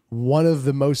know, one of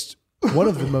the most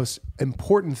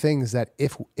important things that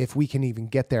if we can even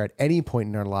get there at any point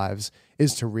in our lives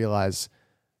is to realize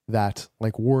that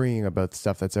like worrying about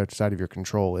stuff that's outside of your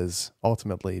control is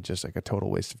ultimately just like a total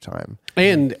waste of time.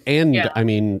 And I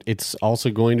mean, it's also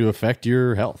going to affect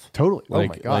your health. Totally. Like,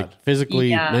 oh my God. Like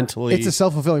physically, mentally. It's a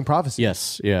self-fulfilling prophecy.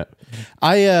 Yes. Yeah.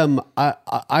 I'm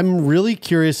really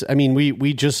curious. I mean,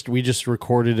 we just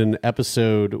recorded an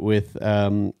episode with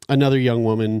another young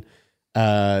woman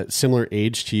similar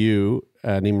age to you,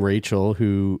 named Rachel,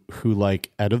 who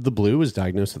like out of the blue was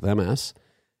diagnosed with MS.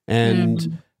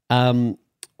 And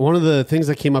one of the things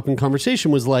that came up in conversation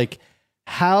was like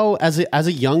how, as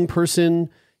a young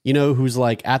person, you know, who's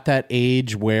like at that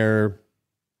age where,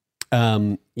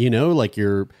 you know, like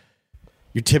you're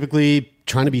typically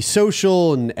trying to be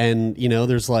social and, you know,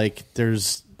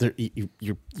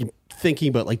 you're thinking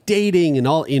about like dating and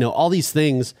all, you know, all these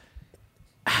things.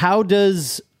 How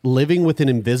does living with an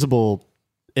invisible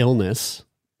illness,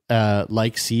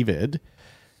 like CVID,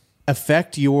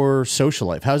 affect your social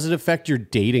life? How does it affect your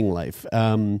dating life?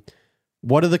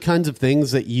 What are the kinds of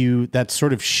things that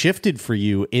sort of shifted for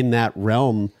you in that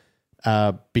realm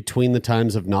between the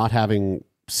times of not having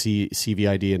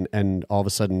CVID and all of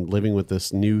a sudden living with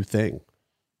this new thing?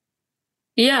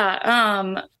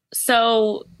 Yeah.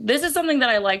 So this is something that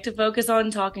I like to focus on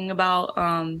talking about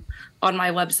on my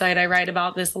website. I write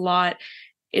about this a lot.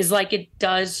 Is like, it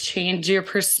does change your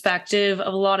perspective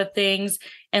of a lot of things.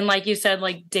 And like you said,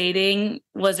 like dating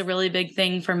was a really big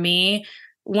thing for me.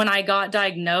 When I got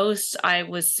diagnosed, I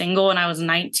was single and I was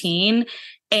 19,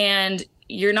 and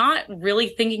you're not really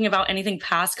thinking about anything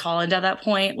past college at that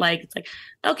point. Like, it's like,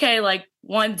 okay, like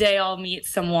one day I'll meet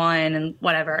someone and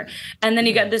whatever. And then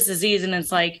you get this disease, and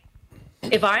it's like,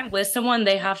 if I'm with someone,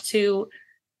 they have to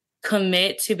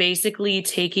commit to basically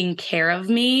taking care of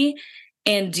me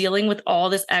and dealing with all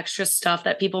this extra stuff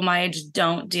that people my age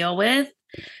don't deal with.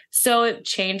 So it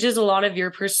changes a lot of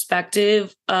your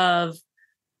perspective of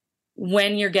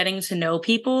when you're getting to know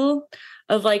people,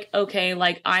 of like, okay,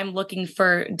 like I'm looking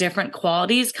for different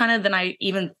qualities kind of than I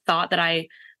even thought that I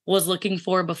was looking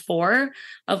for before,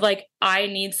 of like, I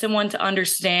need someone to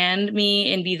understand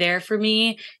me and be there for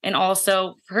me. And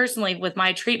also personally with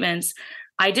my treatments,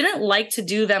 I didn't like to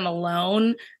do them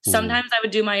alone. Sometimes I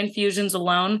would do my infusions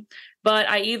alone, but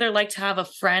I either like to have a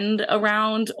friend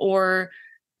around, or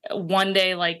one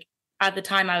day, like at the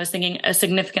time I was thinking a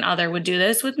significant other would do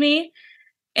this with me.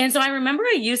 And so I remember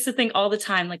I used to think all the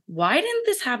time, like, why didn't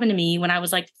this happen to me when I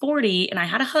was like 40 and I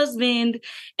had a husband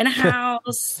and a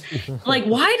house? Like,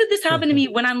 why did this happen to me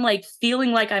when I'm like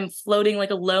feeling like I'm floating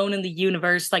like alone in the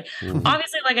universe? Like,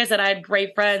 obviously, like I said, I had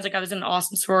great friends. Like I was in an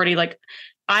awesome sorority. Like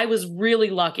I was really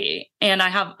lucky, and I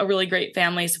have a really great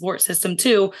family support system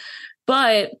too.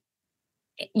 But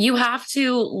you have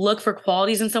to look for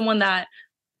qualities in someone that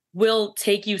will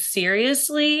take you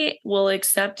seriously, will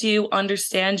accept you,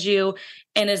 understand you,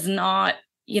 and is not,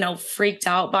 you know, freaked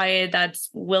out by it, that's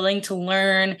willing to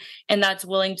learn, and that's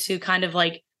willing to kind of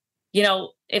like, you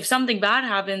know, if something bad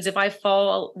happens, if I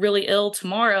fall really ill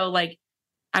tomorrow, like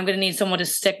I'm going to need someone to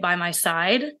stick by my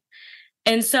side.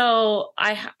 And so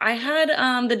I had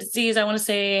the disease, I want to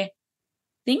say, I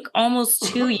think almost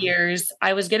 2 years.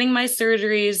 I was getting my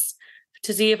surgeries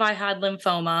to see if I had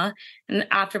lymphoma. And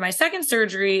after my second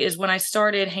surgery is when I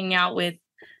started hanging out with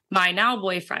my now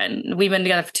boyfriend. We've been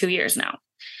together for 2 years now.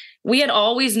 We had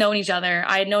always known each other.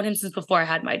 I had known him since before I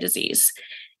had my disease.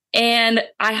 And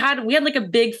we had like a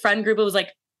big friend group. It was like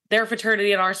their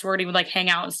fraternity and our sorority would like hang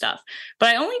out and stuff. But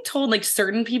I only told like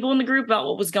certain people in the group about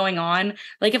what was going on.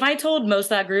 Like if I told most of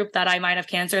that group that I might have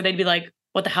cancer, they'd be like,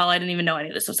 what the hell? I didn't even know any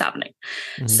of this was happening.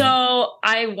 So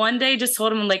I one day just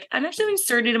told him, I'm like, I'm actually having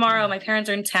surgery tomorrow. My parents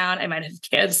are in town. I might have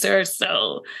cancer.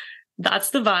 So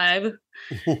that's the vibe.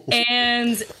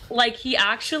 And like, he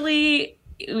actually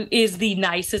is the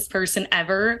nicest person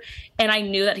ever. And I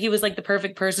knew that he was like the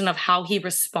perfect person of how he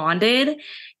responded.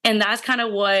 And that's kind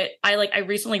of what I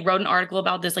recently wrote an article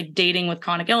about this, like dating with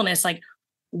chronic illness. Like,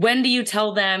 when do you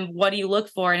tell them? What do you look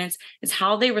for? And it's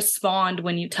how they respond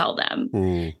when you tell them.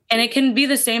 And it can be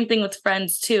the same thing with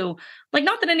friends too. Like,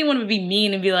 not that anyone would be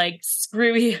mean and be like,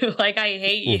 screw you, like I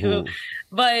hate you.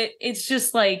 But it's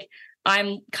just like,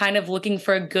 I'm kind of looking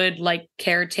for a good like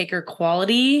caretaker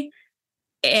quality.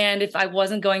 And if I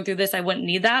wasn't going through this, I wouldn't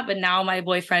need that. But now my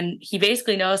boyfriend, he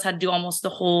basically knows how to do almost the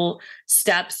whole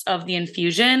steps of the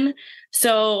infusion.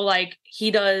 So like he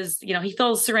does, you know, he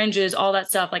fills syringes, all that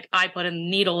stuff. Like I put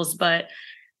in needles, but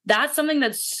that's something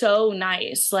that's so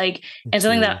nice. Like, and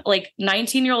something that like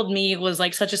 19-year-old me was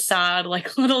like such a sad,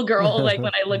 like little girl, like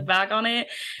when I look back on it,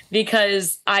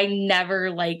 because I never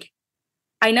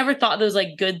thought those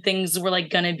like good things were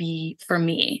like going to be for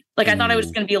me. Like I thought I was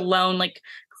just going to be alone, like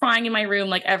crying in my room,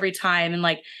 like every time. And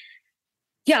like,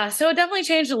 yeah, so it definitely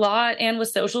changed a lot. And with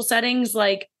social settings,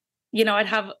 like, you know, I'd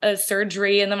have a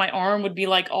surgery and then my arm would be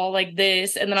like all like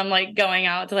this. And then I'm like going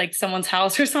out to like someone's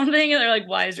house or something. And they're like,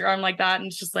 why is your arm like that? And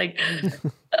it's just like,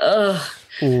 ugh.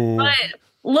 But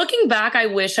looking back, I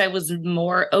wish I was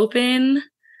more open.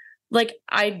 Like,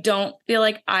 I don't feel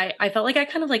like I felt like I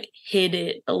kind of like hid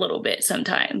it a little bit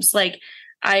sometimes. Like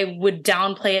I would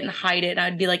downplay it and hide it. And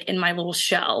I'd be like in my little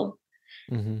shell.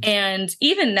 And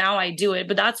even now I do it,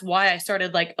 but that's why I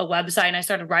started like a website and I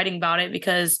started writing about it,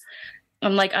 because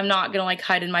I'm like, I'm not going to like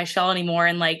hide in my shell anymore.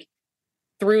 And like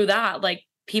through that, like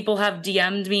people have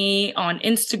DM'd me on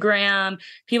Instagram,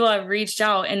 people have reached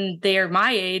out and they're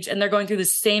my age and they're going through the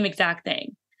same exact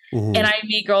thing. And I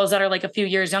meet girls that are like a few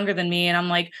years younger than me. And I'm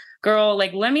like, girl,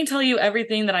 like, let me tell you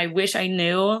everything that I wish I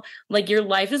knew. Like, your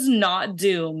life is not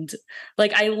doomed.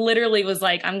 Like, I literally was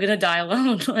like, I'm going to die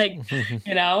alone. Like,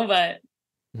 you know, but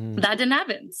that didn't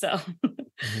happen. So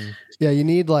yeah, you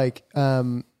need like,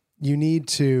 you need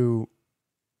to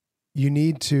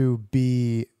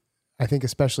be, I think,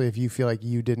 especially if you feel like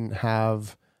you didn't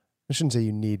have, I shouldn't say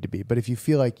you need to be, but if you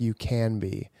feel like you can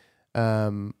be,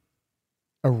 a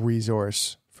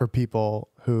resource for people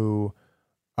who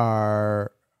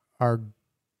are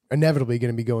inevitably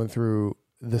going to be going through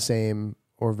the same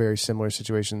or very similar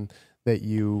situation that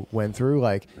you went through,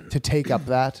 like to take up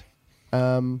that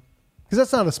because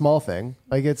that's not a small thing.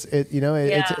 Like it's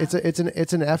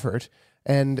an effort,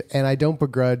 and I don't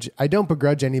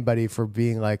begrudge anybody for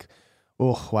being like,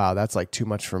 oh wow, that's like too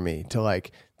much for me to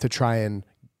try and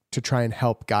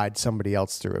help guide somebody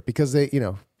else through it, because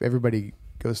everybody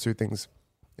goes through things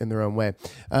in their own way.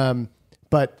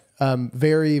 But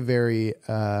very, very,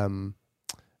 what's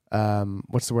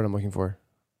the word I'm looking for?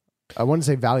 I want to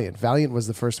say valiant. Valiant was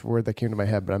the first word that came to my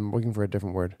head, but I'm looking for a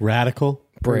different word. Radical,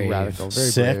 very radical,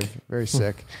 very sick, brave, very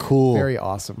sick, cool, very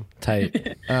awesome,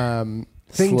 tight. Thing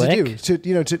Slick? to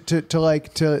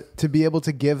do to be able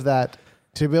to give that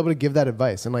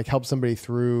advice and like help somebody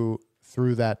through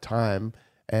that time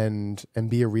and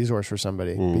be a resource for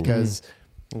somebody, because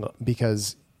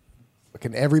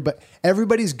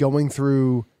everybody's going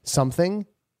through something.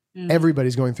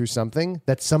 Everybody's going through something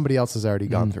that somebody else has already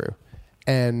gone through.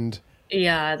 And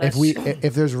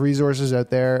if there's resources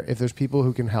out there, if there's people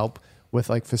who can help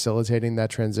with like facilitating that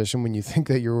transition when you think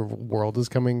that your world is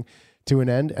coming to an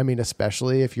end, I mean,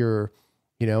 especially if you're,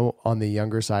 on the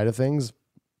younger side of things,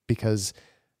 because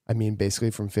I mean,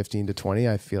 basically from 15 to 20,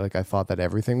 I feel like I thought that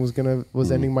everything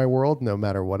was ending my world, no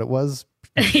matter what it was.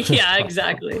 Yeah,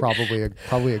 exactly. Probably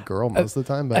a girl most of the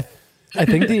time, but I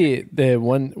think the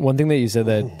one thing that you said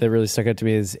that really stuck out to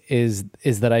me is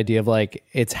that idea of like,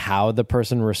 it's how the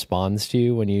person responds to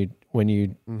you when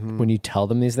you tell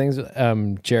them these things.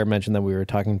 Jared mentioned that we were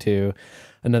talking to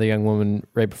another young woman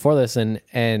right before this, and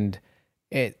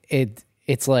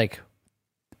it's like,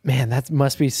 man, that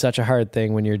must be such a hard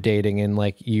thing when you're dating and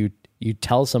like you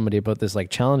tell somebody about this like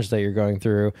challenge that you're going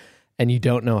through and you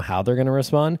don't know how they're going to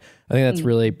respond. I think that's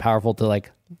really powerful to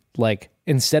like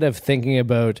instead of thinking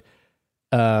about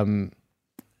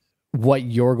what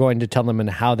you're going to tell them and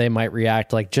how they might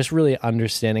react, like just really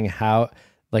understanding how,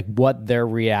 like what their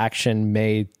reaction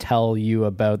may tell you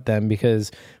about them,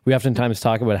 because we oftentimes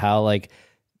talk about how like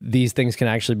these things can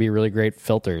actually be really great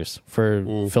filters for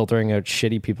filtering out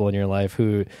shitty people in your life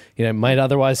who, might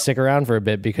otherwise stick around for a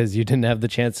bit because you didn't have the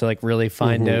chance to like really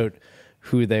find out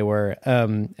who they were.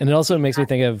 And it also makes me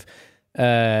think of,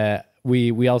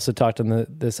 we also talked in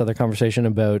this other conversation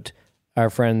about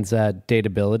our friends at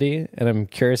Dateability. And I'm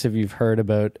curious if you've heard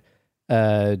about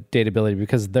Dateability,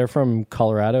 because they're from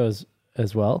Colorado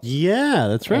as well. Yeah,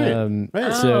 that's right.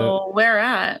 Right. So where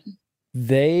at?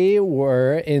 They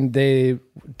were do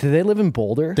they live in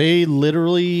Boulder? They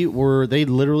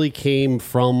literally came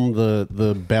from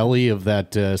the belly of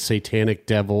that satanic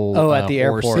devil. Oh, at the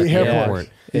airport. The airport.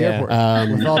 The airport.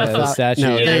 With all the statues.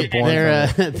 With all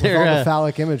the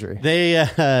phallic imagery.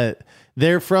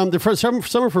 They're from some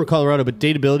are from Colorado, but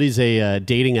Dateability is a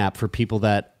dating app for people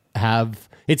that have.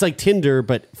 It's like Tinder,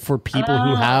 but for people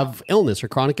who have illness or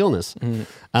chronic illness. And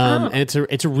it's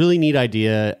a really neat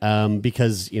idea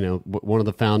because, one of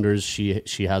the founders,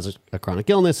 she has a chronic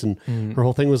illness, and her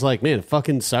whole thing was like, man, it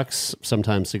fucking sucks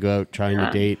sometimes to go out trying to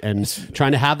date and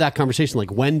trying to have that conversation.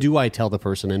 Like, when do I tell the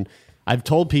person? And I've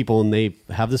told people and they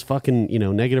have this fucking,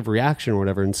 negative reaction or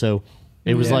whatever. And so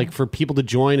it was like for people to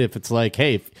join, if it's like,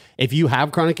 hey, if you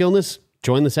have chronic illness,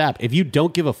 join this app. If you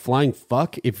don't give a flying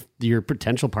fuck if your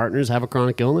potential partners have a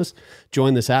chronic illness,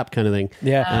 join this app, kind of thing.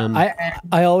 Yeah.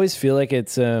 I always feel like it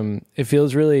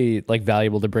feels really like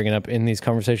valuable to bring it up in these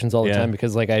conversations all the time,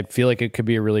 because like I feel like it could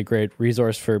be a really great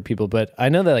resource for people. But I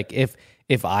know that like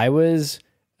if I was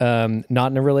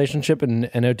not in a relationship and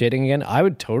out dating again, I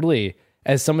would totally,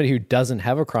 as somebody who doesn't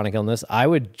have a chronic illness, I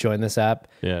would join this app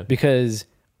because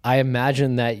I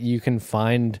imagine that you can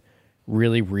find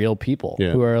really real people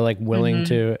who are like willing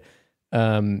to,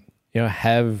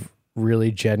 have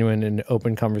really genuine and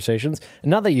open conversations. And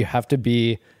not that you have to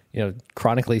be,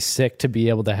 chronically sick to be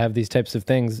able to have these types of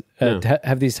things, to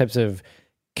have these types of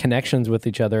connections with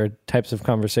each other, types of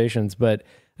conversations. But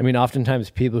I mean, oftentimes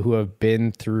people who have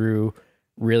been through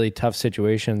really tough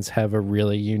situations have a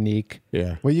really unique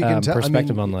well, you can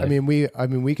perspective on life.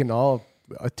 We can all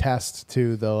attest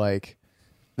to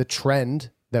the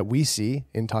trend that we see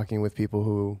in talking with people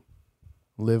who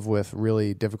live with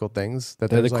really difficult things, that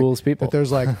they're the coolest people. That there's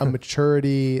like a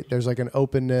maturity, there's like an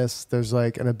openness, there's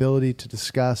like an ability to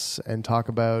discuss and talk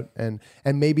about, and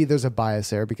maybe there's a bias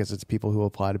there because it's people who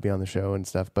apply to be on the show and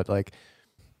stuff. But like,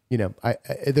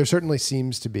 there certainly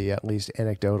seems to be, at least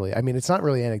anecdotally. I mean, it's not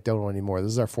really anecdotal anymore.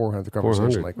 This is our 400th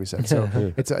conversation, like we said.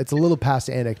 So it's a little past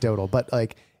anecdotal, but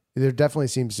like there definitely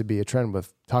seems to be a trend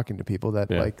with talking to people that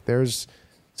like there's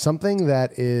something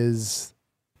that is,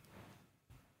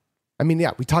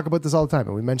 we talk about this all the time,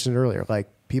 and we mentioned it earlier, like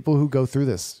people who go through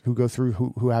this,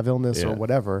 who have illness or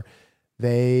whatever,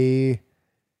 they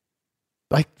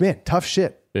like, man, tough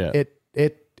shit. Yeah.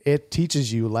 It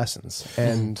teaches you lessons,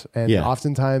 and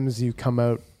oftentimes you come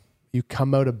out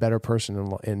come out a better person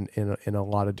in a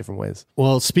lot of different ways.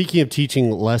 Well, speaking of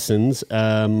teaching lessons,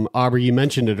 Aubrey, you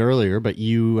mentioned it earlier, but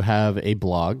you have a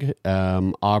blog,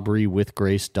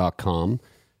 aubreywithgrace.com.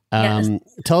 Yes.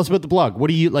 Tell us about the blog. Why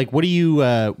do you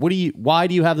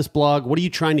have this blog? What are you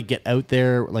trying to get out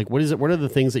there? Like, what is it? What are the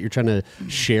things that you're trying to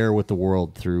share with the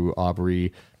world through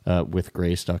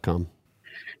aubreywithgrace.com?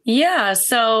 Yeah.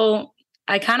 So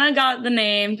I kind of got the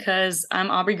name because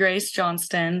I'm Aubrey Grace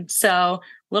Johnston. So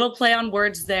little play on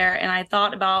words there. And I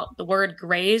thought about the word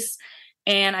grace,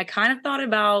 and I kind of thought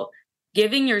about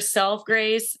giving yourself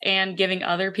grace and giving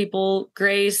other people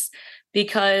grace,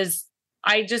 because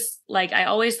I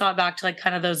always thought back to like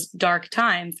kind of those dark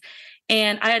times.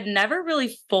 And I had never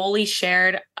really fully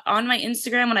shared on my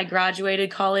Instagram when I graduated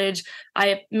college.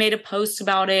 I made a post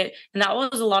about it. And that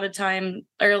was a lot of time,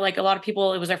 or like a lot of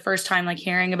people, it was their first time like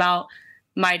hearing about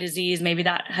my disease. Maybe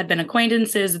that had been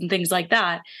acquaintances and things like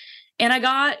that. And I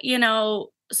got,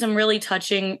 some really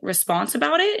touching response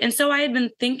about it. And so I had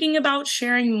been thinking about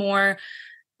sharing more.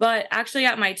 But actually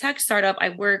at my tech startup, I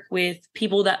work with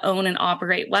people that own and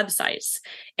operate websites.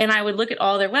 And I would look at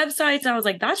all their websites and I was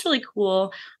like, that's really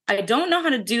cool. I don't know how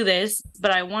to do this,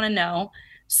 but I want to know.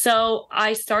 So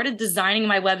I started designing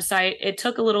my website. It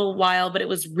took a little while, but it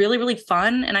was really, really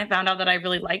fun. And I found out that I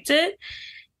really liked it.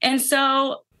 And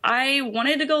so I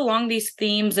wanted to go along these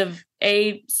themes of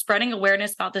spreading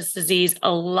awareness about this disease.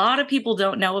 A lot of people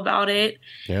don't know about it.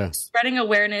 Yeah. Spreading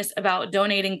awareness about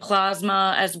donating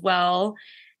plasma as well.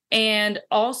 And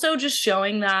also just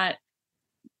showing that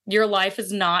your life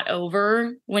is not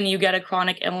over when you get a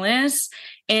chronic illness,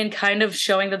 and kind of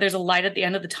showing that there's a light at the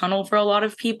end of the tunnel for a lot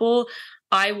of people.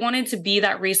 I wanted to be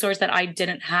that resource that I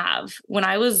didn't have. When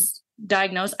I was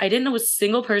diagnosed, I didn't know a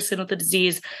single person with the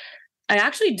disease. I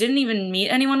actually didn't even meet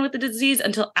anyone with the disease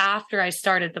until after I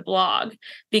started the blog,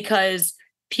 because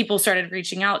people started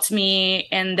reaching out to me,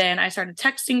 and then I started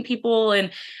texting people,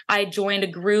 and I joined a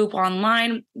group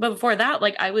online. But before that,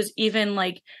 I was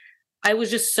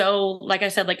just so, like I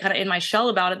said, kind of in my shell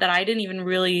about it, that I didn't even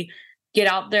really get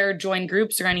out there, join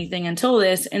groups or anything until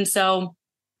this. And so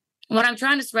what I'm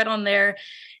trying to spread on there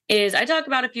is I talk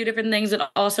about a few different things, and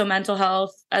also mental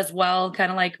health as well.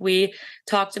 Kind of like we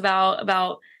talked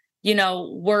about,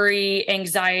 worry,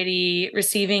 anxiety,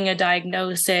 receiving a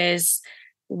diagnosis,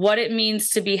 what it means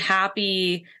to be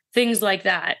happy, things like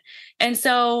that. And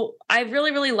so I've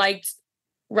really, really liked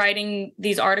writing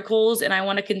these articles, and I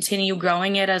want to continue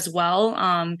growing it as well.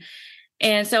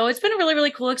 And so it's been a really,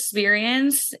 really cool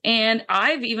experience. And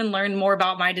I've even learned more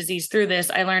about my disease through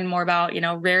this. I learned more about,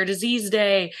 Rare Disease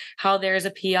Day, how there's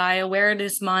a PI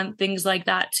Awareness Month, things like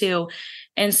that too.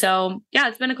 And so, yeah,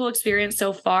 it's been a cool experience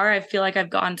so far. I feel like I've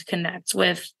gotten to connect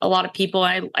with a lot of people.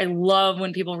 I love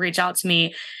when people reach out to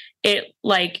me. It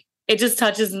just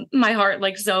touches my heart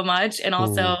so much. And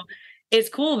also it's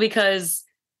cool because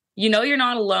you're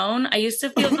not alone. I used to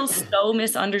feel so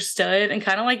misunderstood, and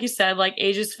kind of like you said,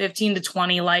 ages 15 to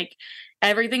 20,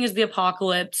 everything is the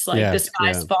apocalypse. The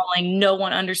sky's falling. No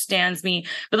one understands me.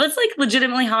 But that's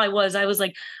legitimately how I was. I was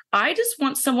I just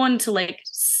want someone to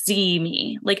see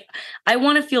me. I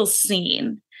want to feel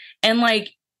seen. And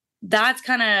that's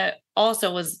kind of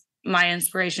also was my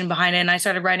inspiration behind it. And I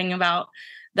started writing about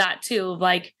that too.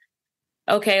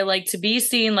 Okay, to be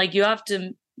seen, you have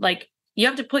to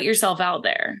put yourself out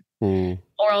there,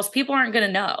 or else people aren't going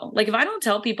to know. If I don't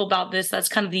tell people about this, that's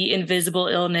kind of the invisible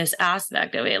illness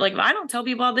aspect of it. If I don't tell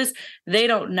people about this, they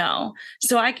don't know.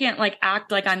 So I can't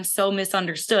act like I'm so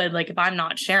misunderstood, if I'm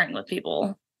not sharing with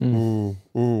people.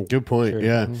 Good point. Sure.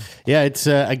 Yeah. Yeah. It's,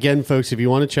 again, folks, if you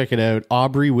want to check it out,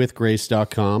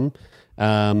 aubreywithgrace.com.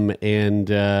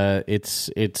 It's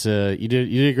you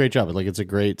did a great job. It's a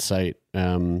great site.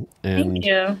 Thank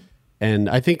you.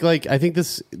 And I think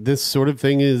this sort of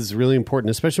thing is really important,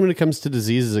 especially when it comes to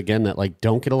diseases, again, that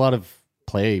don't get a lot of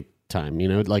play time,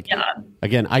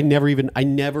 Again, I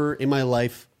never in my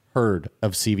life heard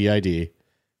of CVID,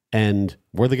 and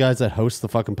we're the guys that host the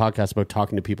fucking podcast about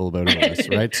talking to people about illness,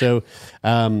 right? So,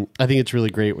 I think it's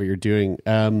really great what you're doing.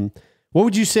 What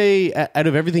would you say, out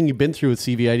of everything you've been through with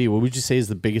CVID, what would you say is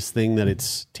the biggest thing that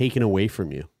it's taken away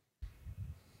from you?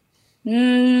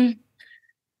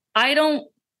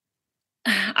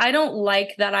 I don't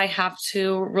like that I have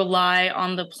to rely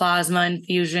on the plasma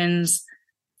infusions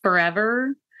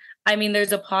forever. I mean,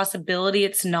 there's a possibility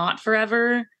it's not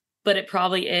forever, but it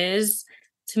probably is.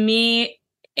 To me,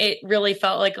 it really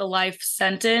felt like a life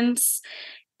sentence.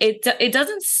 It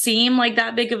doesn't seem like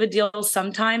that big of a deal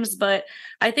sometimes, but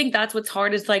I think that's what's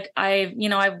hard is I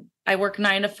work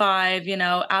 9 to 5,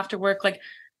 after work,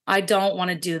 I don't want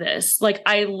to do this.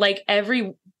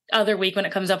 other week when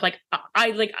it comes up, like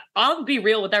I'll be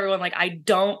real with everyone. Like, I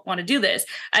don't want to do this.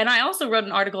 And I also wrote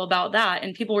an article about that,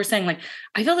 and people were saying like,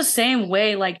 I feel the same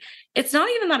way. Like, it's not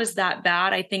even that it's that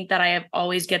bad. I think that I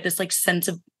always get this like sense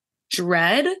of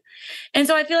dread. And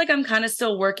so I feel like I'm kind of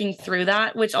still working through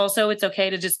that, which also it's okay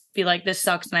to just be like, this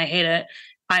sucks and I hate it.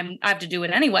 I have to do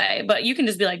it anyway, but you can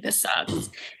just be like, this sucks.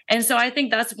 And so I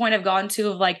think that's the point I've gotten to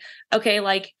of like, okay,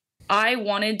 like I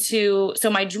wanted to, so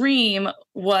my dream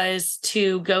was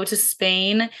to go to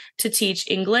Spain to teach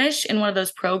English in one of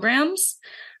those programs.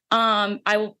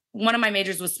 One of my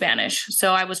majors was Spanish.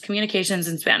 So I was communications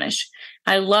in Spanish.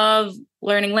 I love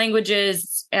learning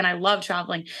languages and I love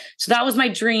traveling. So that was my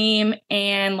dream.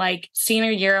 And like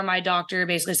senior year, my doctor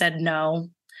basically said, no,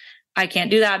 I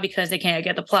can't do that because they can't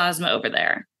get the plasma over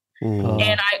there. Mm.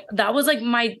 And that was like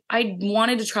I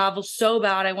wanted to travel so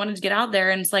bad. I wanted to get out there,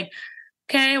 and it's like,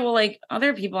 okay, well, like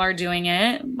other people are doing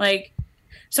it. Like,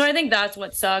 so I think that's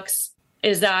what sucks,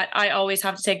 is that I always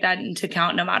have to take that into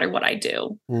account no matter what I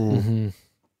do. Mm-hmm.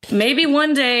 Maybe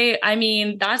one day, I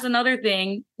mean, that's another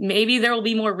thing. Maybe there will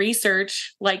be more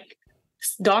research. Like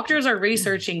doctors are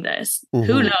researching this. Mm-hmm.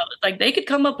 Who knows? Like they could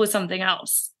come up with something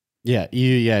else. Yeah.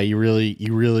 You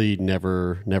really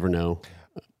never know.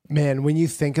 Man, when you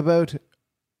think about,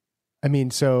 I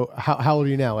mean, so how old are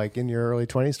you now? Like in your early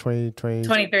 20s,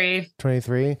 23.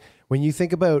 23. When you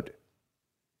think about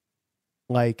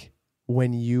like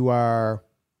when you are,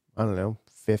 I don't know,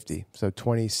 50, so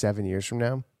 27 years from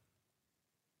now,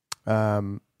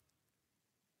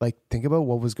 like think about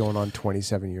what was going on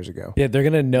 27 years ago. Yeah, they're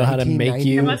gonna know how to make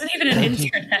you. There wasn't even an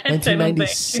internet.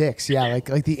 1996. Yeah,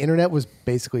 like the internet was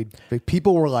basically like,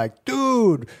 people were like,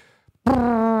 dude,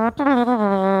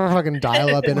 fucking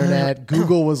dial-up internet.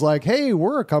 Google was like, hey,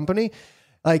 we're a company.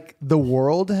 Like the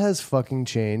world has fucking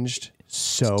changed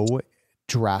so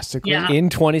drastically. Yeah. In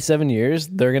 27 years,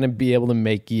 they're gonna be able to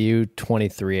make you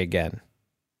 23 again.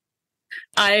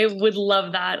 I would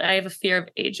love that. I have a fear of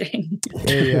aging.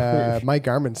 Hey, Mike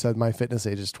Garman said my fitness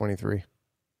age is 23.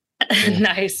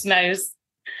 Nice.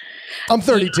 I'm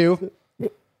 32.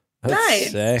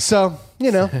 Nice. Sick. So,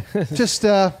 just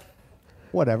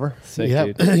whatever. Sick,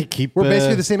 yep. Dude. We're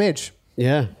basically the same age.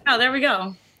 Yeah. Oh, there we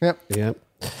go. Yep.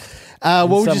 What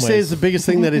would you say is the biggest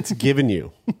thing that it's given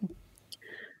you?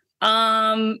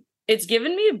 It's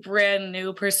given me a brand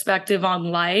new perspective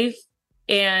on life,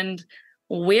 and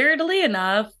weirdly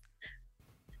enough,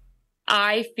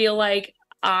 I feel like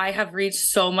I have reached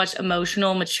so much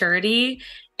emotional maturity,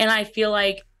 and I feel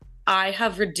like I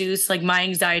have reduced like my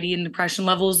anxiety and depression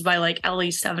levels by like at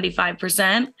least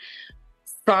 75%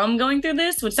 from going through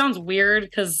this, which sounds weird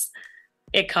because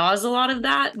it caused a lot of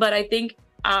that. But I think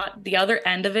the other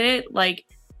end of it, like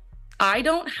I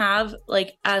don't have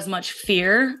like as much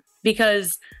fear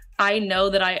because I know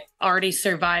that I already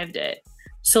survived it.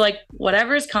 So like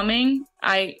whatever's coming,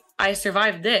 I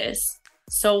survived this.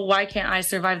 So why can't I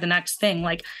survive the next thing?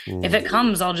 Like if it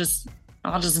comes, I'll just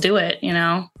do it,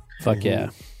 Fuck yeah.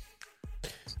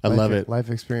 I love it.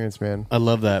 Life experience, man. I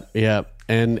love that. Yeah.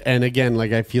 And again,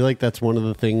 like I feel like that's one of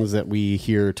the things that we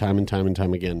hear time and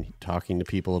time again, talking to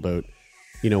people about,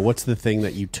 what's the thing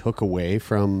that you took away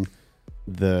from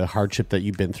the hardship that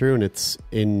you've been through, and it's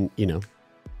in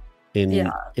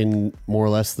more or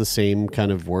less the same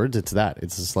kind of words. It's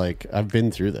just like, I've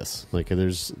been through this. Like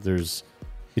there's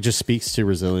it just speaks to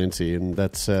resiliency, and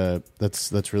that's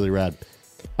really rad.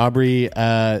 Aubrey,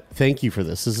 thank you for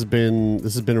this. This has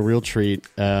been a real treat.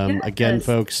 Again,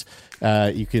 folks,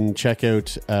 you can check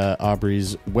out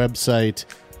Aubrey's website.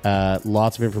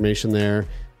 Lots of information there.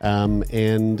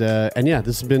 And yeah,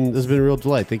 this has been a real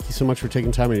delight. Thank you so much for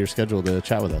taking time in your schedule to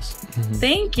chat with us.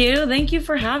 Thank you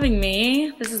for having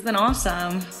me. This has been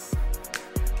awesome.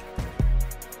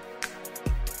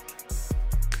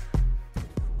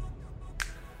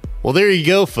 Well, there you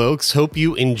go, folks. Hope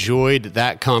you enjoyed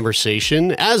that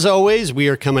conversation. As always, we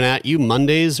are coming at you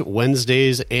Mondays,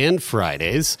 Wednesdays, and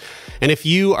Fridays. And if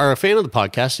you are a fan of the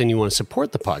podcast and you want to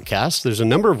support the podcast, there's a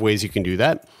number of ways you can do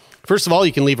that. First of all,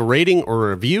 you can leave a rating or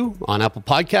a review on Apple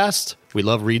Podcasts. We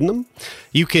love reading them.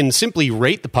 You can simply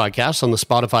rate the podcast on the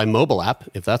Spotify mobile app,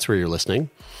 if that's where you're listening.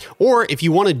 Or if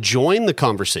you want to join the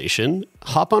conversation,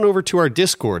 hop on over to our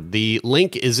Discord. The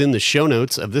link is in the show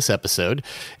notes of this episode.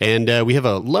 And we have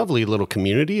a lovely little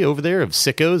community over there of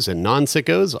sickos and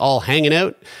non-sickos all hanging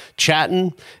out,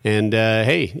 chatting. And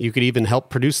hey, you could even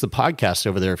help produce the podcast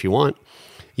over there if you want.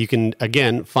 You can,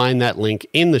 again, find that link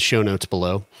in the show notes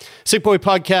below. Sick Boy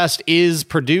Podcast is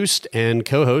produced and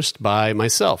co-hosted by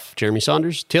myself, Jeremy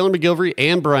Saunders, Taylor McGilvery,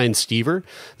 and Brian Stever.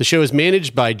 The show is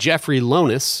managed by Jeffrey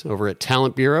Lonis over at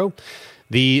Talent Bureau.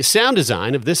 The sound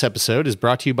design of this episode is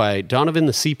brought to you by Donovan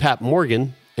the CPAP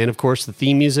Morgan And of course, the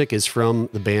theme music is from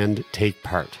the band Take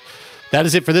Part. That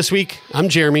is it for this week. I'm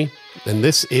Jeremy, and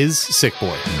this is Sick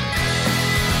Boy.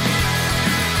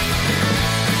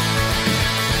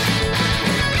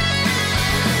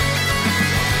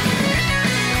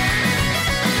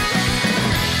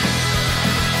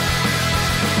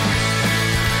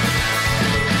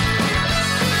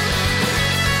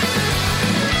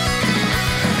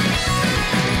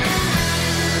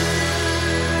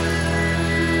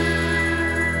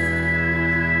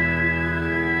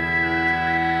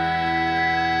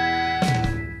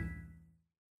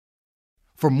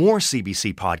 For more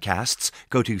CBC podcasts,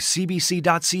 go to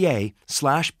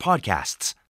cbc.ca/podcasts.